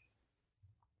year.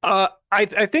 I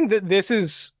think that this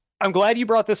is, I'm glad you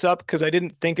brought this up because I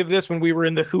didn't think of this when we were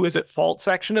in the who is at fault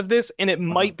section of this, and it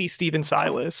might be Steven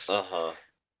Silas.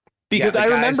 Because I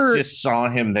remember just saw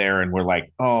him there and we're like,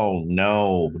 oh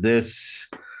no,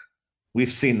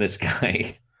 we've seen this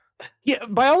guy. Yeah,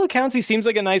 by all accounts, he seems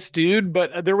like a nice dude,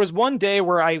 but there was one day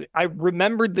where I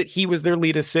remembered that he was their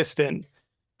lead assistant.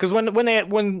 Because when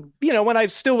I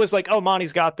still was like, oh,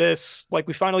 Monty's got this, like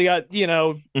we finally got,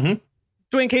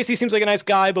 Dwayne Casey seems like a nice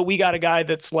guy, but we got a guy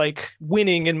that's like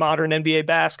winning in modern NBA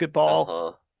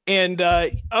basketball. And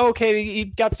okay, you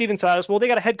got Steven Silas. Well, they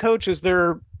got a head coach as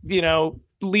their,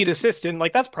 lead assistant.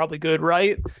 Like, that's probably good,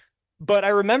 right? But I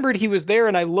remembered he was there,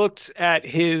 and I looked at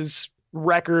his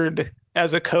record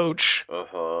as a coach,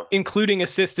 including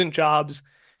assistant jobs.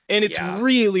 And it's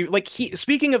really like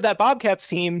speaking of that Bobcats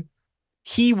team,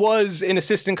 he was an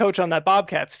assistant coach on that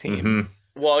Bobcats team.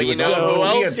 Well, who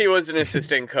else he was an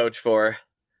assistant coach for?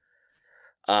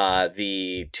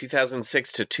 The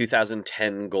 2006 to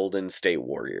 2010 Golden State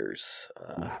Warriors.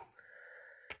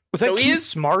 Was that Keith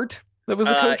Smart that was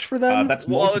the coach for them? That's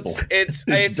multiple. Well, it's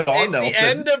the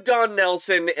end of Don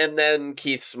Nelson and then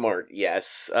Keith Smart.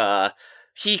 Yes.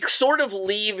 He sort of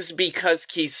leaves because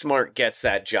Keith Smart gets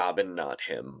that job and not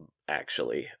him,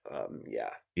 actually.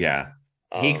 Yeah.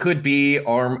 He could be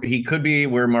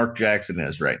where Mark Jackson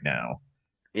is right now.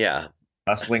 Yeah.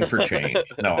 Hustling for change.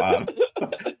 No,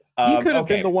 he could have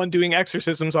been the one doing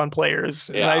exorcisms on players.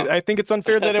 Yeah. And I think it's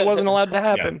unfair that it wasn't allowed to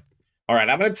happen. Yeah. All right,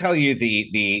 I'm going to tell you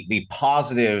the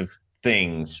positive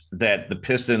things that the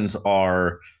Pistons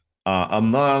are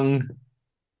among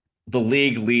the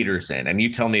league leaders in, and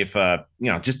you tell me if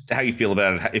just how you feel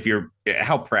about it,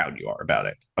 how proud you are about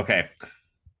it. Okay,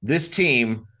 this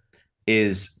team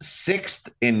is 6th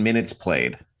in minutes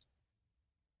played.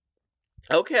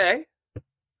 Okay.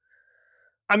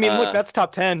 I mean, look, that's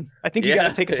top 10. I think you got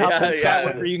to take a top 10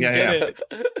 stat where you can get it.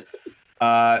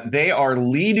 They are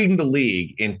leading the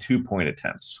league in 2-point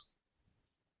attempts.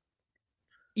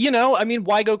 I mean,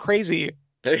 why go crazy?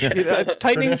 It's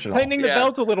tightening the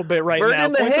belt a little bit right now.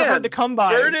 Points are hard to come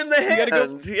by. Bird in the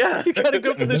hand. You got to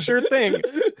go for the sure thing.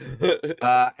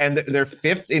 And they're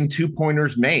 5th in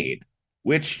 2-pointers made,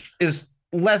 which is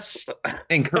less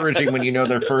encouraging when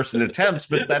they're first in attempts,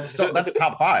 but that's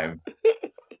top 5.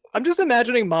 I'm just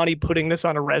imagining Monty putting this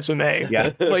on a resume.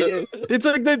 Yeah. Like, it's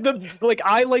like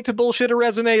I like to bullshit a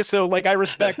resume, so like I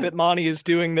respect that Monty is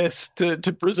doing this to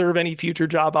preserve any future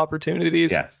job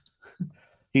opportunities. Yeah.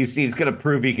 He's going to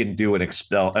prove he can do an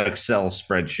Excel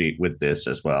spreadsheet with this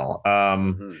as well.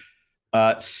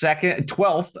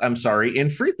 12th, in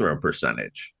free throw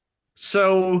percentage.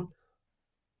 So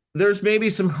there's maybe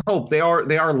some hope. They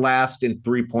are last in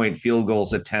 3-point field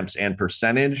goals attempts and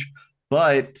percentage,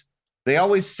 but they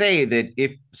always say that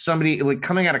if somebody like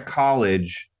coming out of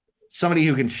college, somebody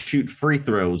who can shoot free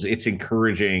throws, it's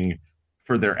encouraging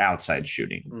for their outside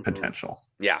shooting potential.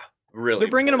 Yeah, really. They're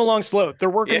bringing them along slow. They're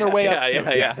working their way up.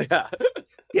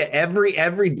 Yeah.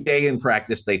 Every day in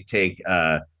practice, they take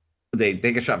a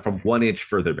shot from 1 inch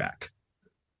further back.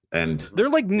 And they're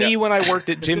like me when I worked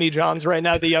at Jimmy John's right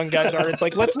now. The young guys are. It's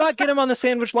like, let's not get him on the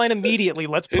sandwich line immediately.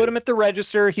 Let's put him at the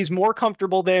register. He's more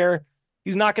comfortable there.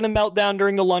 He's not going to melt down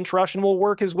during the lunch rush, and we'll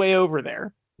work his way over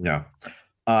there. Yeah.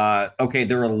 Okay,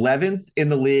 they're 11th in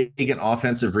the league in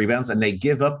offensive rebounds, and they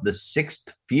give up the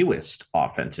 6th fewest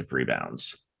offensive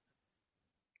rebounds.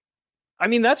 I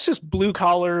mean, that's just blue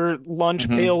collar lunch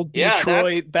pail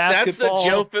Detroit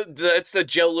basketball. That's the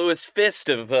Joe Louis fist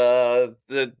of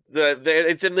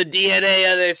it's in the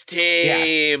DNA of this team.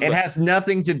 Yeah. It has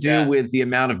nothing to do with the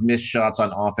amount of missed shots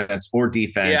on offense or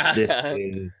defense. Yeah. This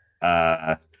is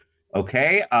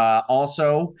okay.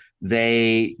 Also,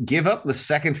 they give up the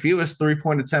 2nd fewest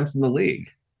 3-point attempts in the league.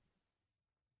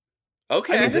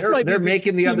 Okay, I mean, they're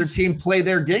making the other team play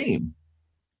their game.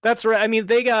 That's right. I mean,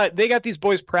 they got these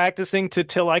boys practicing to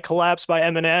Till I Collapse by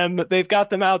Eminem. They've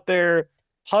got them out there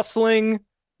hustling.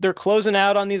 They're closing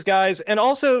out on these guys. And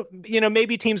also,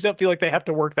 maybe teams don't feel like they have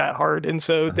to work that hard. And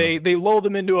so they lull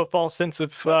them into a false sense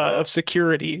of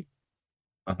security.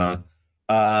 They're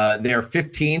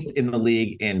 15th in the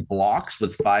league in blocks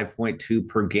with 5.2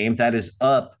 per game. That is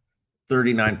up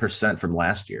 39% from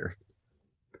last year.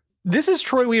 This is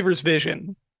Troy Weaver's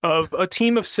vision of a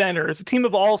team of centers, a team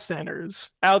of all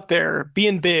centers out there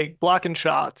being big, blocking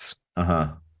shots.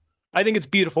 I think it's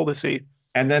beautiful to see.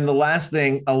 And then the last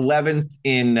thing, 11th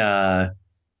in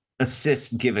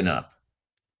assists given up.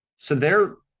 So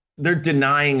they're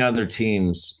denying other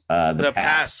teams the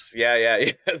pass.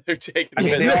 Yeah. They're taking. I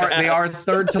mean, they are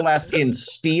 3rd to last in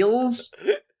steals,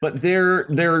 but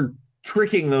they're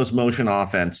tricking those motion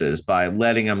offenses by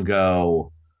letting them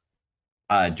go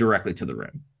directly to the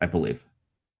rim, I believe.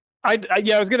 I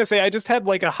was going to say, I just had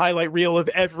like a highlight reel of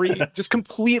every just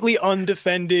completely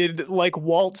undefended, like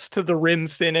waltz to the rim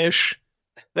finish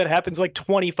that happens like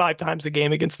 25 times a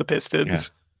game against the Pistons. Yeah.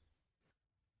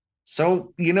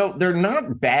 So, they're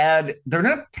not bad. They're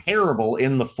not terrible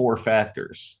in the 4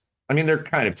 factors. I mean, they're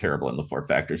kind of terrible in the 4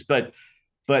 factors, but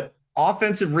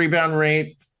offensive rebound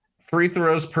rate, free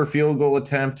throws per field goal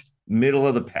attempt, middle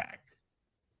of the pack.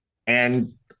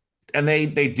 And they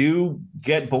do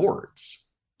get boards.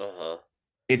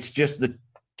 It's just the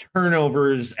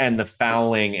turnovers and the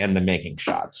fouling and the making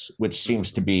shots, which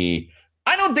seems to be.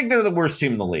 I don't think they're the worst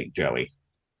team in the league, Joey.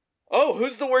 Oh,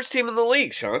 who's the worst team in the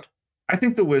league, Sean? I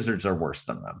think the Wizards are worse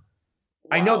than them.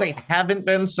 Wow. I know they haven't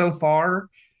been so far,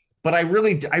 but I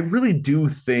really do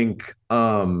think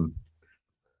having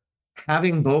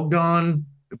Bojan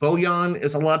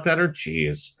is a lot better.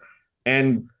 Jeez,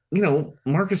 and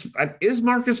Marcus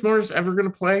Morris ever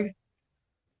going to play?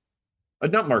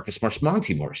 Not Marcus Morris,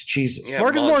 Monty Morris. Jesus. Yeah,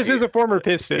 Marcus Morris is a former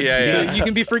Piston. Yeah. So you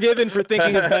can be forgiven for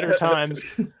thinking of better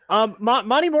times.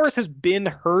 Monty Morris has been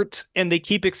hurt, and they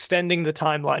keep extending the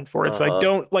timeline for it.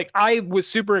 So I was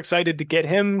super excited to get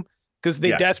him because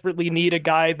they desperately need a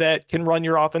guy that can run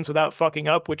your offense without fucking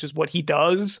up, which is what he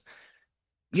does.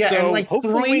 Yeah, so and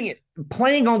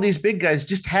playing all these big guys,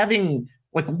 just having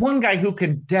like one guy who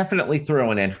can definitely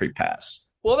throw an entry pass.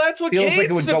 Well, that's what feels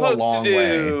like it would go a long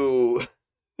way.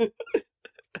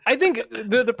 I think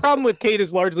the problem with Cade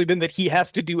has largely been that he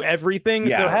has to do everything.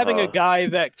 So having a guy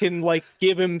that can like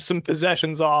give him some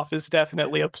possessions off is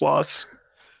definitely a plus.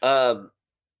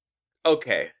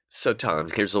 Okay, so Tom,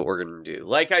 here's what we're going to do.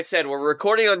 Like I said, we're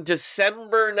recording on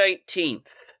December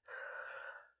 19th.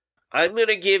 I'm going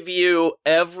to give you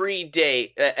every game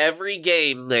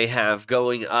they have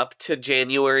going up to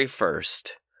January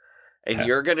 1st. And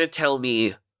you're going to tell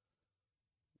me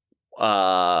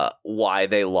why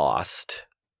they lost.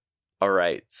 All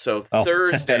right. So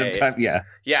Thursday.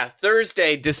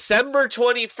 Thursday, December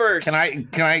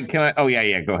 21st. Can I? Oh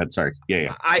yeah. Go ahead. Sorry.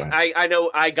 Yeah. I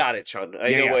know. I got it, Sean. I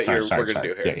know what we're going to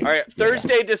do here. All right.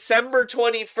 Thursday, December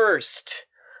 21st.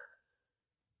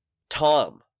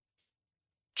 Thom.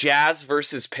 Jazz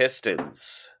versus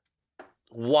Pistons.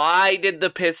 Why did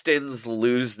the Pistons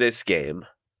lose this game?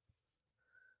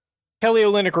 Kelly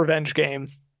Olynyk revenge game.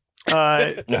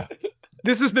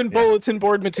 This has been bulletin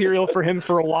board material for him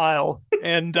for a while,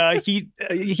 and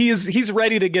he's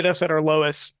ready to get us at our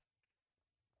lowest.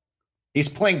 He's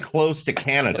playing close to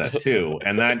Canada too,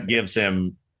 and that gives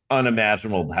him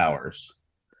unimaginable powers.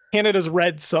 Canada's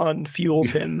red sun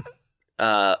fuels him.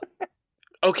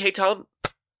 Okay, Thom,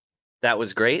 that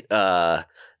was great.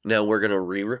 Now we're going to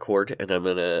re-record, and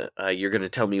you're going to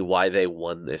tell me why they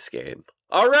won this game.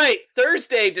 All right,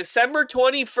 Thursday, December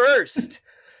 21st.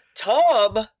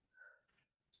 Thom,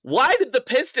 why did the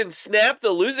Pistons snap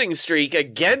the losing streak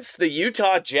against the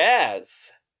Utah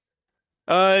Jazz?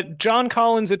 John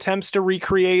Collins attempts to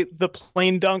recreate the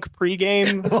plain dunk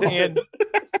pregame and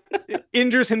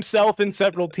injures himself and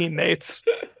several teammates.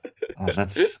 Oh,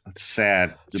 that's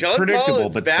sad. John Predictable,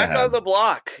 Collins but back sad. on the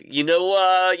block. You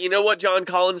know what John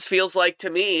Collins feels like to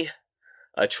me?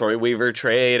 A Troy Weaver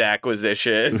trade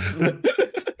acquisition.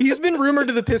 He's been rumored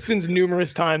to the Pistons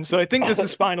numerous times, so I think this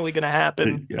is finally going to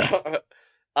happen. Yeah.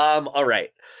 All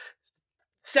right.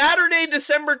 Saturday,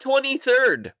 December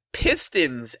 23rd.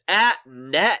 Pistons at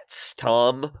Nets,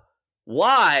 Thom.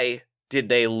 Why did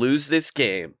they lose this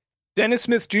game? Dennis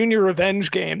Smith Jr.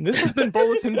 revenge game. This has been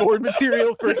bulletin board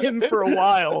material for him for a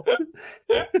while.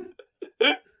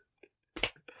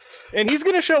 And he's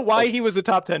going to show why he was a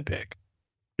top 10 pick.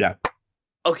 Yeah.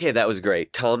 Okay, that was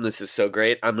great. Thom, this is so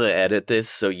great. I'm going to edit this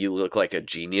so you look like a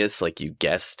genius, like you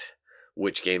guessed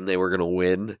which game they were going to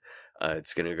win.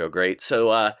 It's going to go great.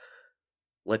 So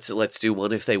let's do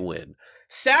one if they win.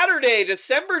 Saturday,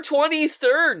 December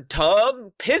 23rd,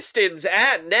 Thom. Pistons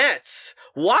at Nets.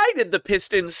 Why did the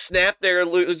Pistons snap their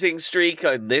losing streak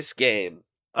on this game?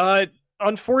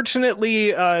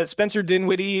 Unfortunately, Spencer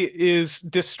Dinwiddie is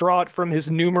distraught from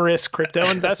his numerous crypto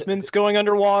investments going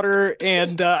underwater,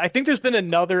 and I think there's been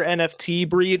another NFT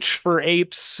breach for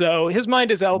Apes, so his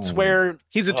mind is elsewhere.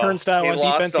 He's a turnstile on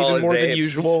defense even more than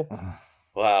usual.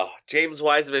 Wow, James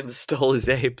Wiseman stole his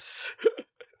apes.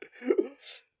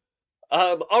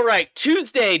 All right,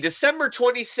 Tuesday, December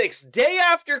 26th, day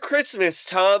after Christmas,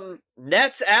 Thom.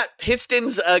 Nets at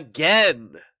Pistons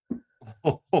again.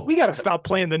 We gotta stop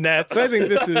playing the Nets. I think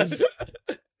this is...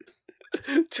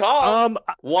 Thom,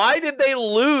 why did they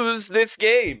lose this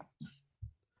game?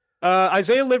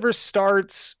 Isaiah Livers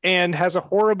starts and has a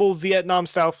horrible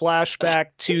Vietnam-style flashback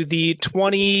to the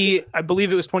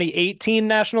 2018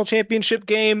 national championship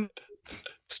game.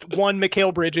 One,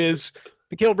 Mikal Bridges.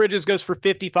 Mikal Bridges goes for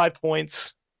 55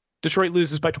 points. Detroit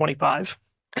loses by 25.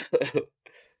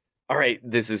 All right,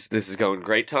 this is going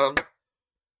great, Thom.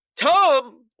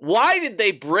 Thom, why did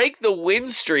they break the win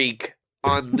streak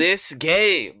on this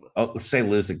game? Oh, let's say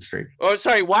losing streak. Oh,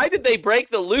 sorry. Why did they break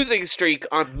the losing streak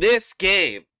on this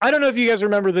game? I don't know if you guys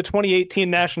remember the 2018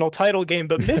 national title game,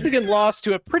 but Michigan lost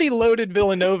to a pretty loaded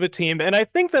Villanova team, and I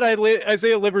think that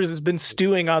Isaiah Livers has been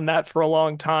stewing on that for a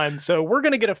long time, so we're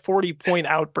going to get a 40-point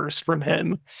outburst from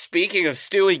him. Speaking of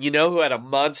stewing, you know who had a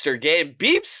monster game?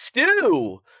 Beef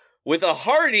Stew with a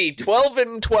hearty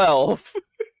 12-12.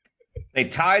 They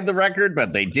tied the record,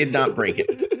 but they did not break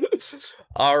it.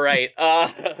 All right.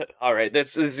 All right.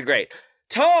 This is great.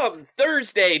 Thom,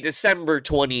 Thursday, December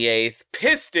 28th,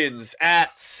 Pistons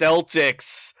at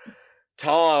Celtics.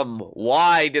 Thom,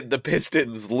 why did the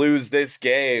Pistons lose this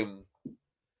game?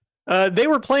 They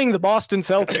were playing the Boston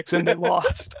Celtics and they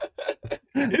lost.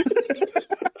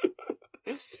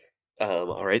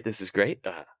 All right. This is great.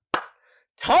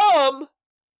 Thom,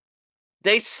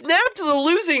 they snapped the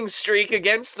losing streak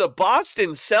against the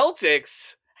Boston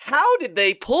Celtics. How did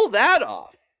they pull that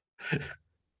off?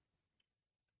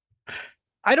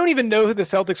 I don't even know who the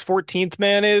Celtics 14th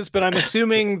man is, but I'm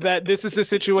assuming that this is a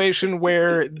situation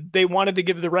where they wanted to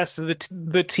give the rest of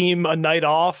the team a night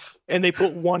off, and they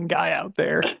put one guy out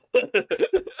there.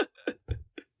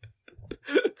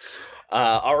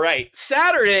 All right.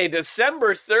 Saturday,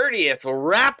 December 30th,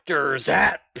 Raptors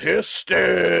at Pistons.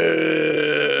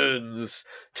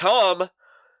 Thom,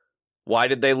 why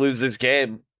did they lose this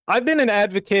game? I've been an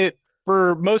advocate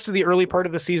for most of the early part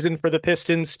of the season for the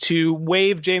Pistons to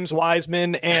waive James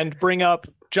Wiseman and bring up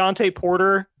Jonte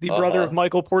Porter, the brother of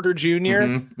Michael Porter Jr.,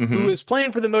 who was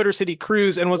playing for the Motor City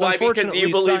Cruise and was unfortunately because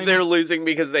you believe they're losing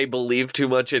because they believe too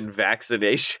much in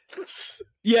vaccinations.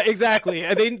 Yeah, exactly.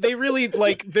 They really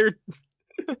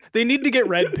they need to get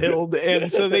red pilled,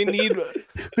 and so they need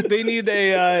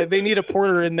a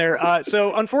Porter in there.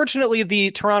 So unfortunately, the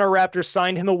Toronto Raptors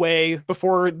signed him away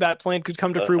before that plan could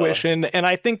come to fruition, and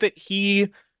I think that he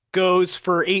goes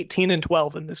for 18 and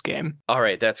 12 in this game. All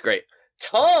right, that's great.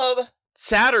 Thom,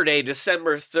 Saturday,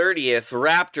 December 30th,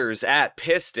 Raptors at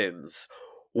Pistons.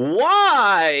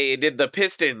 Why did the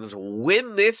Pistons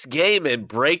win this game and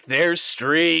break their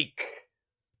streak?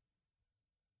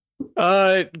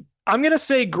 I'm going to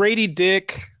say Grady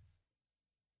Dick.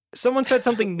 Someone said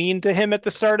something mean to him at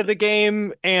the start of the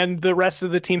game, and the rest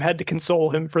of the team had to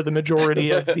console him for the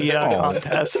majority of the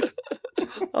contest.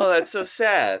 Oh, that's so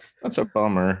sad. That's a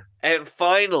bummer. And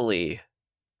finally,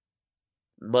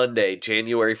 Monday,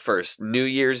 January 1st, New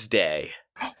Year's Day.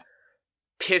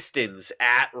 Pistons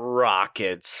at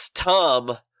Rockets.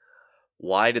 Thom,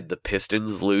 why did the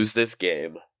Pistons lose this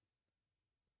game?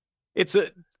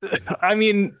 I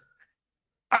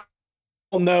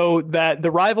know that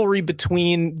the rivalry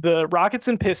between the Rockets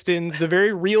and Pistons, the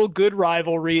very real good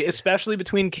rivalry, especially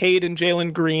between Cade and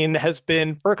Jalen Green, has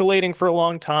been percolating for a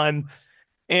long time.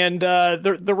 And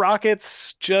the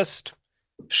Rockets just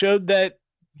showed that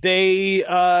they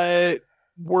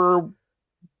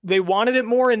wanted it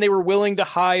more, and they were willing to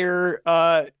hire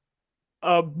a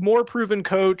more proven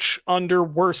coach under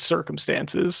worse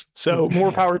circumstances. So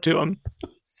more power to them.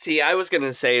 See, I was going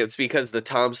to say it's because the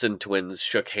Thompson twins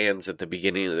shook hands at the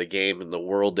beginning of the game and the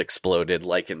world exploded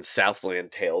like in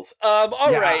Southland Tales. All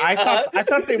right. I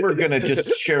thought they were going to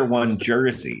just share one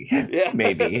jersey. Yeah.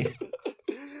 Maybe.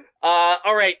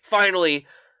 All right. Finally,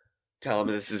 Thom,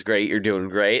 this is great. You're doing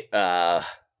great. All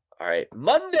right.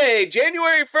 Monday,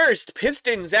 January 1st,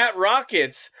 Pistons at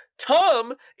Rockets.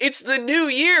 Thom, it's the new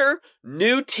year.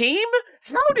 New team?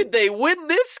 How did they win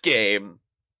this game?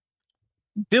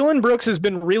 Dylan Brooks has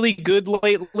been really good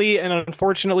lately, and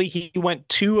unfortunately, he went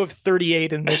 2 of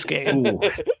 38 in this game.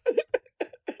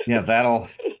 Yeah, that'll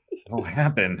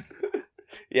happen.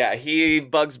 Yeah, he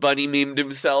Bugs Bunny memed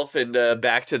himself and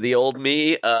back to the old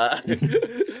me. Thom,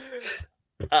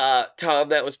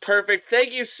 that was perfect.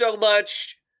 Thank you so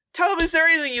much. Thom, is there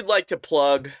anything you'd like to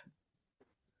plug?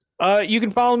 You can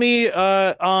follow me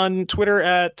on Twitter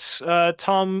at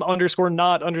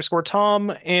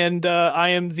Tom_not_Thom, and I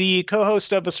am the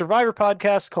co-host of a Survivor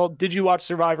podcast called Did You Watch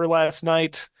Survivor Last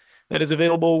Night? That is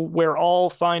available where all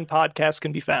fine podcasts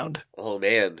can be found. Oh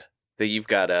man, that you've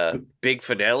got a big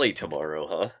finale tomorrow,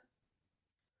 huh?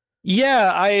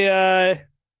 Yeah, I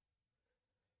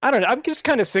don't know. I'm just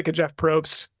kind of sick of Jeff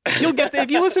Probst. You'll get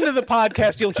if you listen to the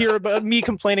podcast, you'll hear about me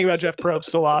complaining about Jeff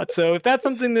Probst a lot. So if that's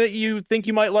something that you think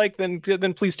you might like, then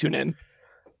please tune in.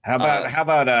 How about how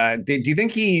do you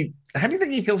think he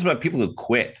feels about people who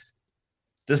quit?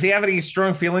 Does he have any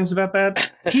strong feelings about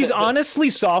that? He's honestly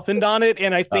softened on it,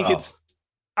 and I think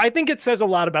it says a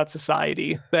lot about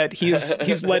society that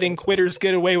he's letting quitters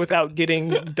get away without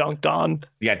getting dunked on.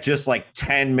 Yeah, just like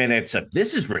 10 minutes of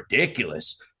this is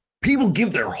ridiculous. People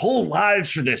give their whole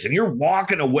lives for this, and you're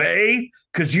walking away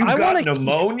because you've got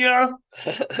pneumonia?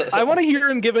 I want to hear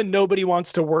him give a nobody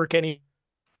wants to work any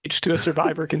to a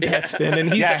Survivor contestant,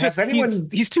 and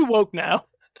he's too woke now.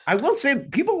 I will say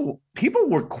people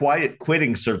were quiet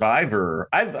quitting Survivor.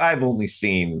 I've only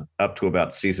seen up to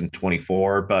about season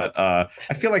 24, but I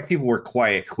feel like people were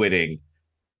quiet quitting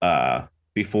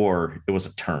before it was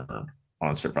a term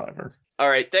on Survivor. All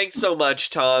right, thanks so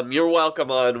much, Thom. You're welcome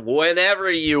on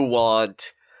whenever you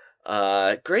want.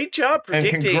 Great job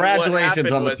predicting. And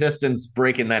congratulations on the Pistons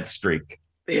breaking that streak.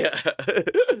 Yeah.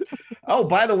 Oh,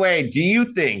 by the way, do you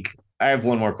think I have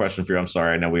one more question for you? I'm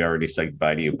sorry, I know we already said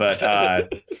goodbye to you, but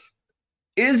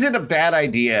is it a bad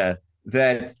idea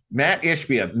that Matt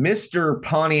Ishbia, Mr.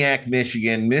 Pontiac,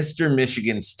 Michigan, Mr.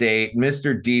 Michigan State,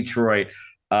 Mr. Detroit,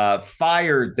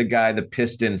 fired the guy the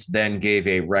Pistons then gave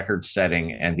a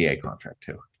record-setting NBA contract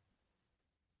to?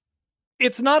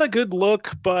 It's not a good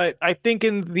look, but I think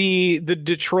in the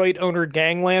Detroit owner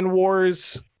gangland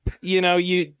wars, you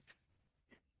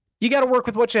got to work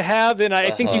with what you have, and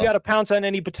I think you got to pounce on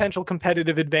any potential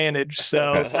competitive advantage.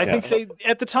 So I think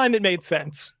at the time it made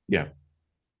sense. Yeah.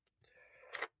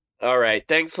 All right.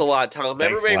 Thanks a lot, Thom.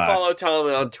 Everybody follow Thom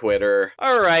on Twitter.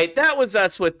 All right. That was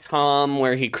us with Thom,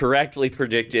 where he correctly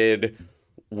predicted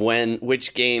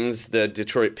which games the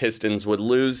Detroit Pistons would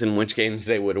lose and which games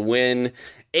they would win.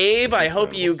 Abe, I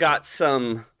hope you got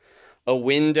a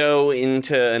window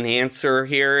into an answer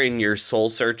here in your soul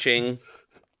searching.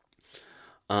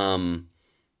 Sean,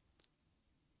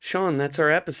 that's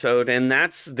our episode, and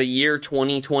that's the year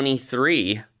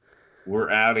 2023.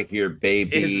 We're out of here,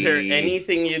 baby. Is there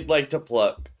anything you'd like to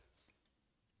plug?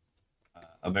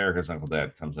 America's Uncle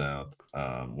Dad comes out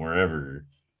wherever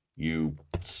you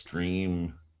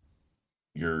stream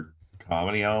your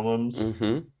comedy albums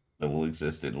that will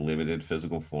exist in limited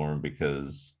physical form,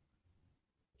 because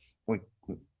how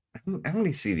many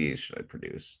CDs should I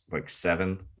produce? Like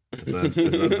 7? Is that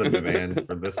the demand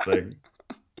for this thing?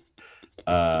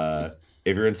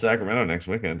 If you're in Sacramento next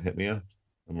weekend, hit me up.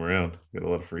 I'm around. Got a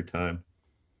lot of free time.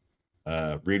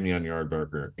 Read me on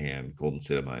Yardbarker and Golden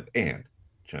State of Mind and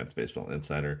Giants Baseball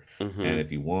Insider. And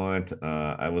if you want,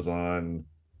 I was on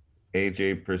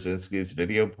AJ Persinski's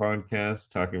video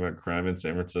podcast talking about crime in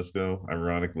San Francisco.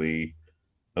 Ironically,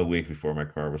 a week before my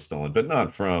car was stolen, but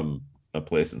not from a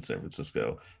place in San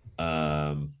Francisco.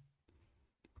 It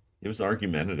was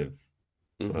argumentative.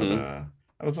 But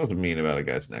I was also mean about a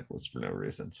guy's necklace for no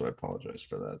reason, so I apologize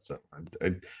for that. So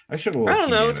I should have. I don't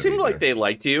know. It seemed like they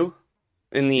liked you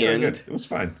in the end. It was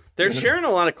fine. They're sharing a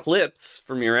lot of clips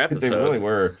from your episode. They really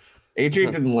were.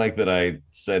 AJ didn't like that I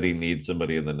said he needs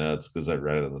somebody in the nuts because I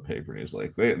read it in the paper. And he's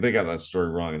like, they got that story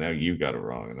wrong, and now you got it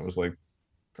wrong. And I was like,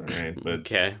 all right, but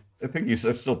okay. I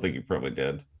still think you probably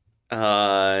did.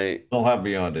 They'll have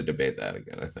me on to debate that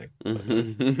again, I think.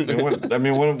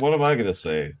 What am I gonna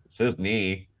say? It says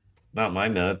knee, not my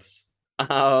nuts.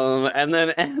 And then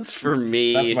as for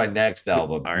me, that's my next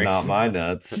album, right. Not my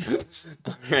nuts. All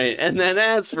right, and then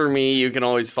as for me, you can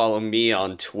always follow me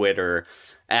on Twitter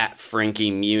at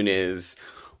Frankie Muniz,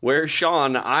 where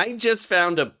Sean, I just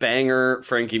found a banger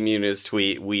Frankie Muniz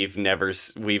tweet we've never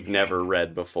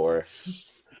read before.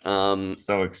 So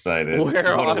excited. What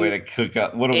a way to cook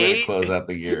up. What a way to close out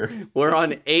the year. We're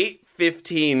on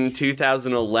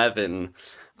 8/15/2011.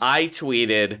 I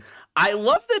tweeted, I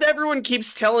love that everyone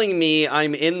keeps telling me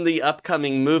I'm in the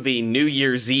upcoming movie New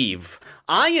Year's Eve.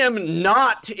 I am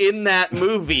not in that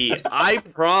movie. I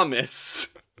promise.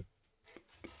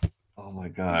 Oh my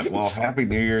God. Well, happy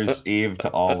New Year's Eve to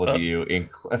all of you,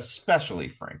 especially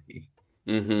Frankie.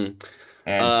 Mm-hmm.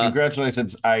 And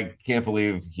congratulations. I can't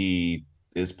believe he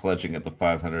is pledging at the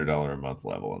 $500 a month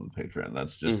level on the Patreon.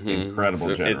 That's just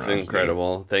incredible generosity. It's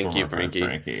incredible. Thank you,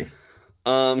 Frankie.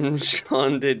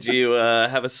 Sean, did you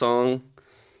have a song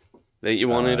that you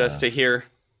wanted us to hear?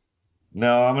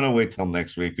 No, I'm going to wait till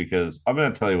next week because I'm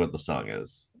going to tell you what the song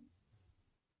is.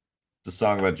 It's a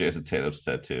song about Jason Tatum's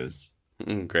tattoos.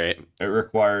 Great. It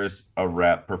requires a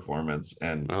rap performance,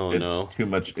 and too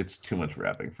much. It's too much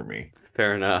rapping for me.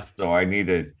 Fair enough. So I need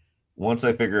to. Once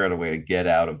I figure out a way to get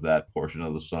out of that portion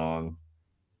of the song,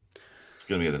 it's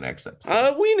going to be the next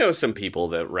episode. We know some people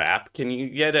that rap. Can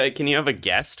you have a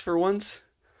guest for once?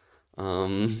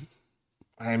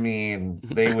 I mean,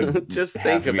 they would just have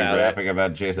think to be about rapping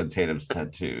about Jason Tatum's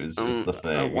tattoos. Is the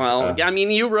thing. I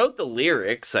mean, you wrote the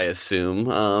lyrics, I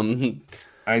assume.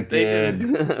 I did.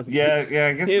 Yeah,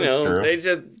 I guess that's true. They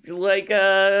just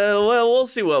well, we'll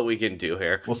see what we can do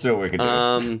here. We'll see what we can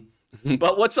do.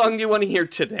 But what song do you want to hear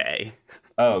today?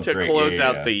 To great. Close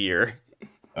out the year.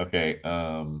 Okay.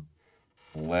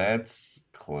 Let's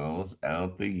close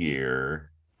out the year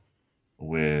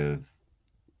with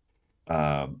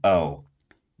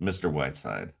Mr.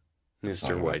 Whiteside.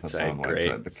 Mr. Whiteside,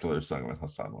 great. The killer song with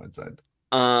Hassan Whiteside.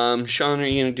 Sean, are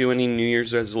you gonna do any New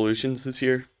Year's resolutions this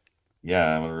year?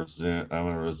 Yeah, I'm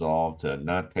gonna resolve to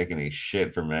not take any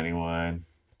shit from anyone,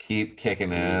 keep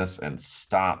kicking ass, and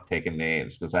stop taking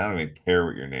names because I don't even care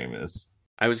what your name is.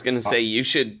 I was gonna say you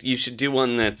should do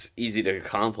one that's easy to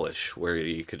accomplish, where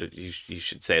you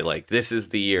should say like, this is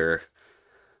the year.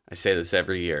 I say this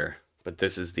every year, but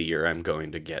this is the year I'm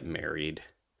going to get married.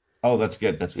 Oh, that's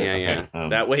good. That's good. Yeah, okay. yeah.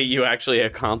 That way you actually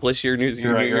accomplish your New Year's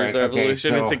resolution. Okay,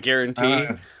 so it's a guarantee.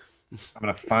 I'm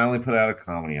gonna finally put out a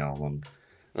comedy album.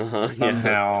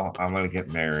 Somehow I'm gonna get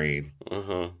married.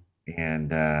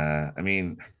 And I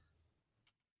mean,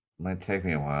 it might take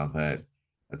me a while, but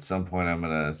at some point I'm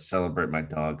gonna celebrate my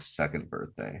dog's 2nd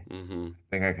birthday. I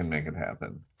think I can make it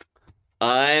happen.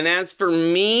 And as for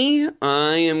me,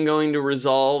 I am going to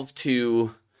resolve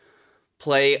to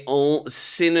play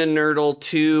Sinanerdle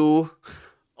 2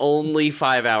 only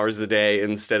 5 hours a day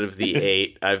instead of the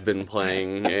 8 I've been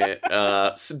playing.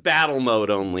 Battle mode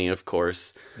only, of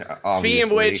course. Yeah, speaking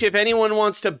of which, if anyone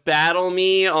wants to battle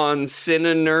me on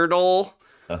Sinanerdle,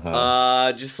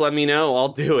 just let me know. I'll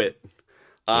do it.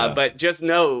 But just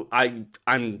know I'm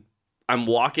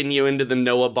walking you into the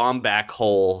Noah Baumbach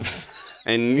hole.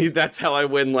 And that's how I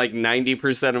win like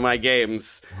 90% of my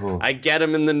games. I get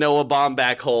them in the Noah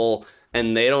Baumbach hole,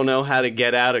 and they don't know how to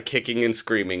get out of kicking and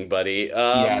screaming, buddy.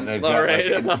 All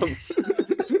right.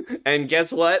 And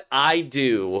guess what? I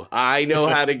do. I know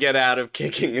how to get out of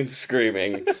kicking and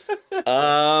screaming. Trust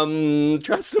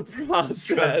the process. Trust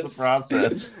the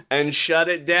process. And shut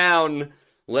it down.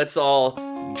 Let's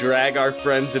all drag our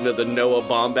friends into the Noah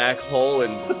Baumbach hole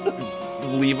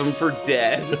and leave them for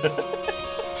dead.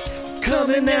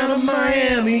 Coming out of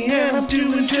Miami and I'm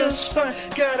doing just fine.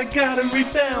 Gotta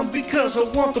rebound because I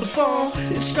want the ball.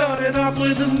 It started off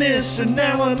with a miss and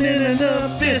now I'm in an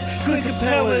abyss. Clinker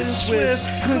power is Swiss,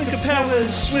 clinker power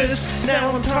is Swiss. Now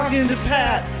I'm talking to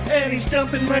Pat and he's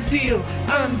dumping my deal.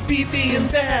 I'm beefy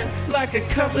and bad like a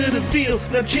cutlet of veal.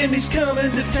 Now Jimmy's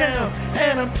coming to town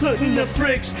and I'm putting up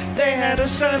bricks. They had a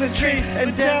silent trade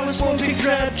and Dallas won't take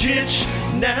Dragic.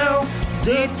 Now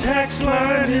the tax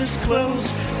line is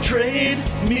closed. Trade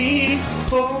me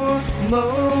for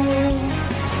more.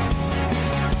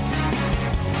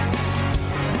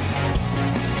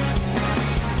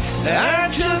 I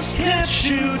just can't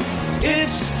shoot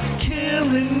It's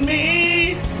killing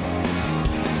me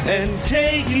and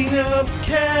taking up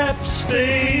cap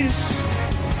space.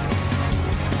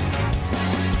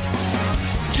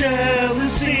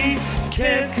 Jealousy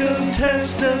can't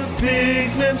contest a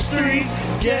big man's three.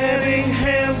 Getting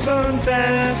hands on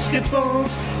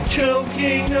basketballs,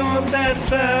 choking on that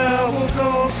foul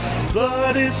calls.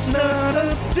 But it's not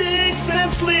a big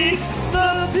man's league,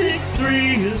 the big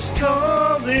three is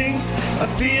calling. I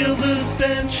feel the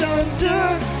bench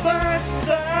under my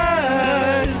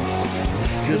thighs,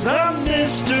 'cause I'm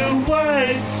Mr.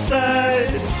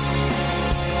 Whiteside.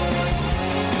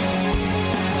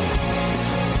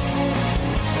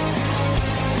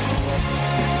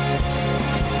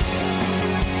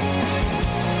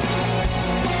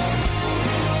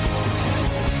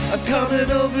 I'm coming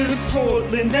over to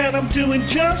Portland and I'm doing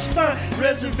just fine.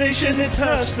 Reservation and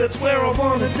touch, that's where I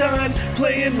wanna dine.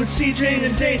 Playing with CJ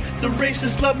and Dane, the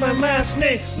racists love my last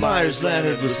name. Myers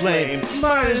Leonard was lame,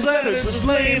 Myers Leonard was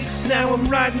lame. Now I'm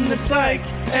riding the bike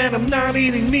and I'm not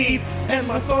eating meat. And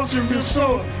my balls are real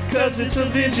sore, 'cause it's a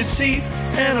vintage seat.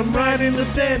 And I'm riding the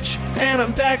bench and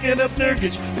I'm backing up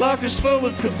Nurkic. Lockers full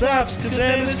of kebabs, 'cause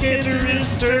Ennis Cantor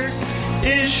is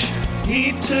Turkish.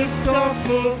 He took off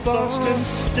for Boston.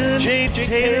 J.J.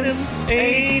 Tatum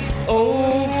ain't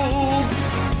old.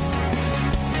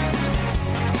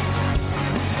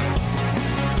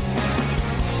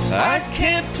 I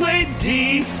can't play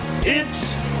D,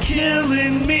 it's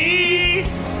killing me.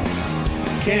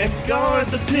 Can't guard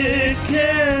the pick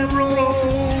and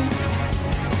roll.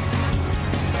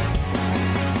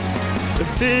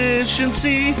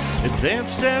 Efficiency,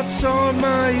 advanced stats on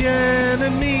my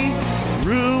enemy.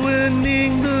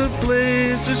 Ruining the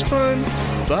Blazers' fun,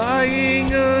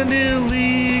 buying an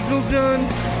illegal gun.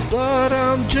 But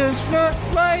I'm just not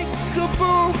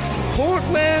likable.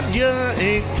 Portland, you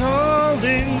ain't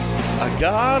calling. I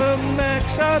got a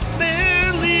max, I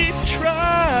barely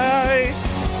try,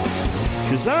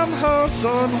 'cause I'm Hoss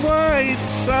on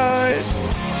Whiteside.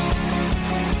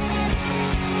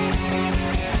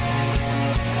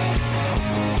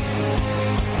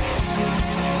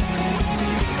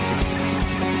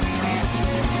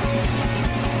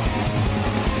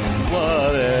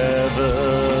 Whatever.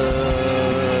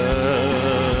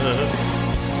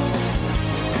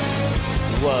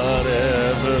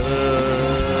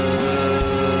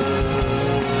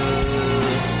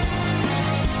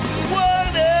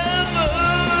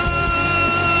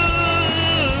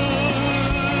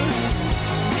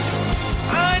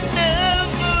 I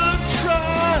never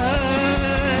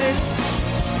tried.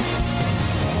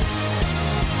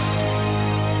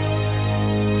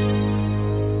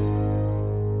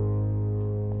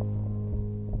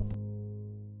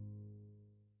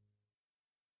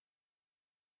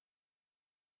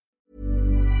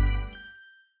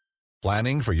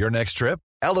 Planning for your next trip?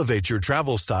 Elevate your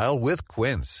travel style with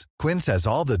Quince. Quince has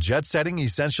all the jet-setting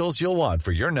essentials you'll want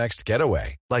for your next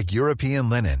getaway, like European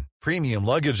linen, premium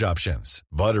luggage options,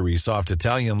 buttery soft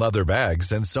Italian leather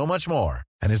bags, and so much more.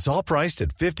 And it's all priced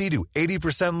at 50 to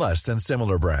 80% less than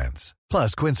similar brands.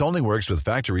 Plus, Quince only works with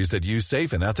factories that use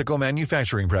safe and ethical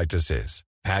manufacturing practices.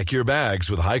 Pack your bags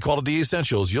with high-quality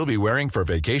essentials you'll be wearing for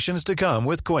vacations to come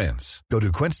with Quince. Go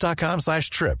to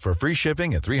quince.com/trip for free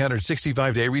shipping and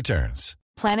 365-day returns.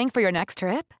 Planning for your next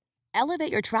trip?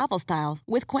 Elevate your travel style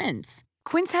with Quince.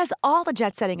 Quince has all the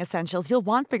jet-setting essentials you'll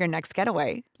want for your next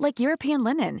getaway, like European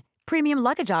linen, premium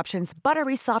luggage options,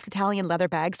 buttery soft Italian leather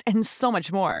bags, and so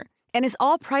much more. And is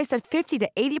all priced at 50 to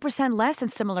 80% less than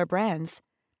similar brands.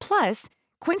 Plus,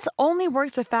 Quince only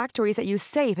works with factories that use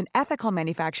safe and ethical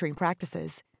manufacturing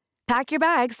practices. Pack your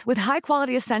bags with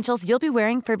high-quality essentials you'll be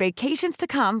wearing for vacations to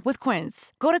come with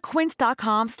Quince. Go to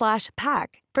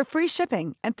quince.com/pack for free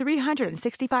shipping and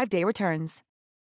 365-day returns.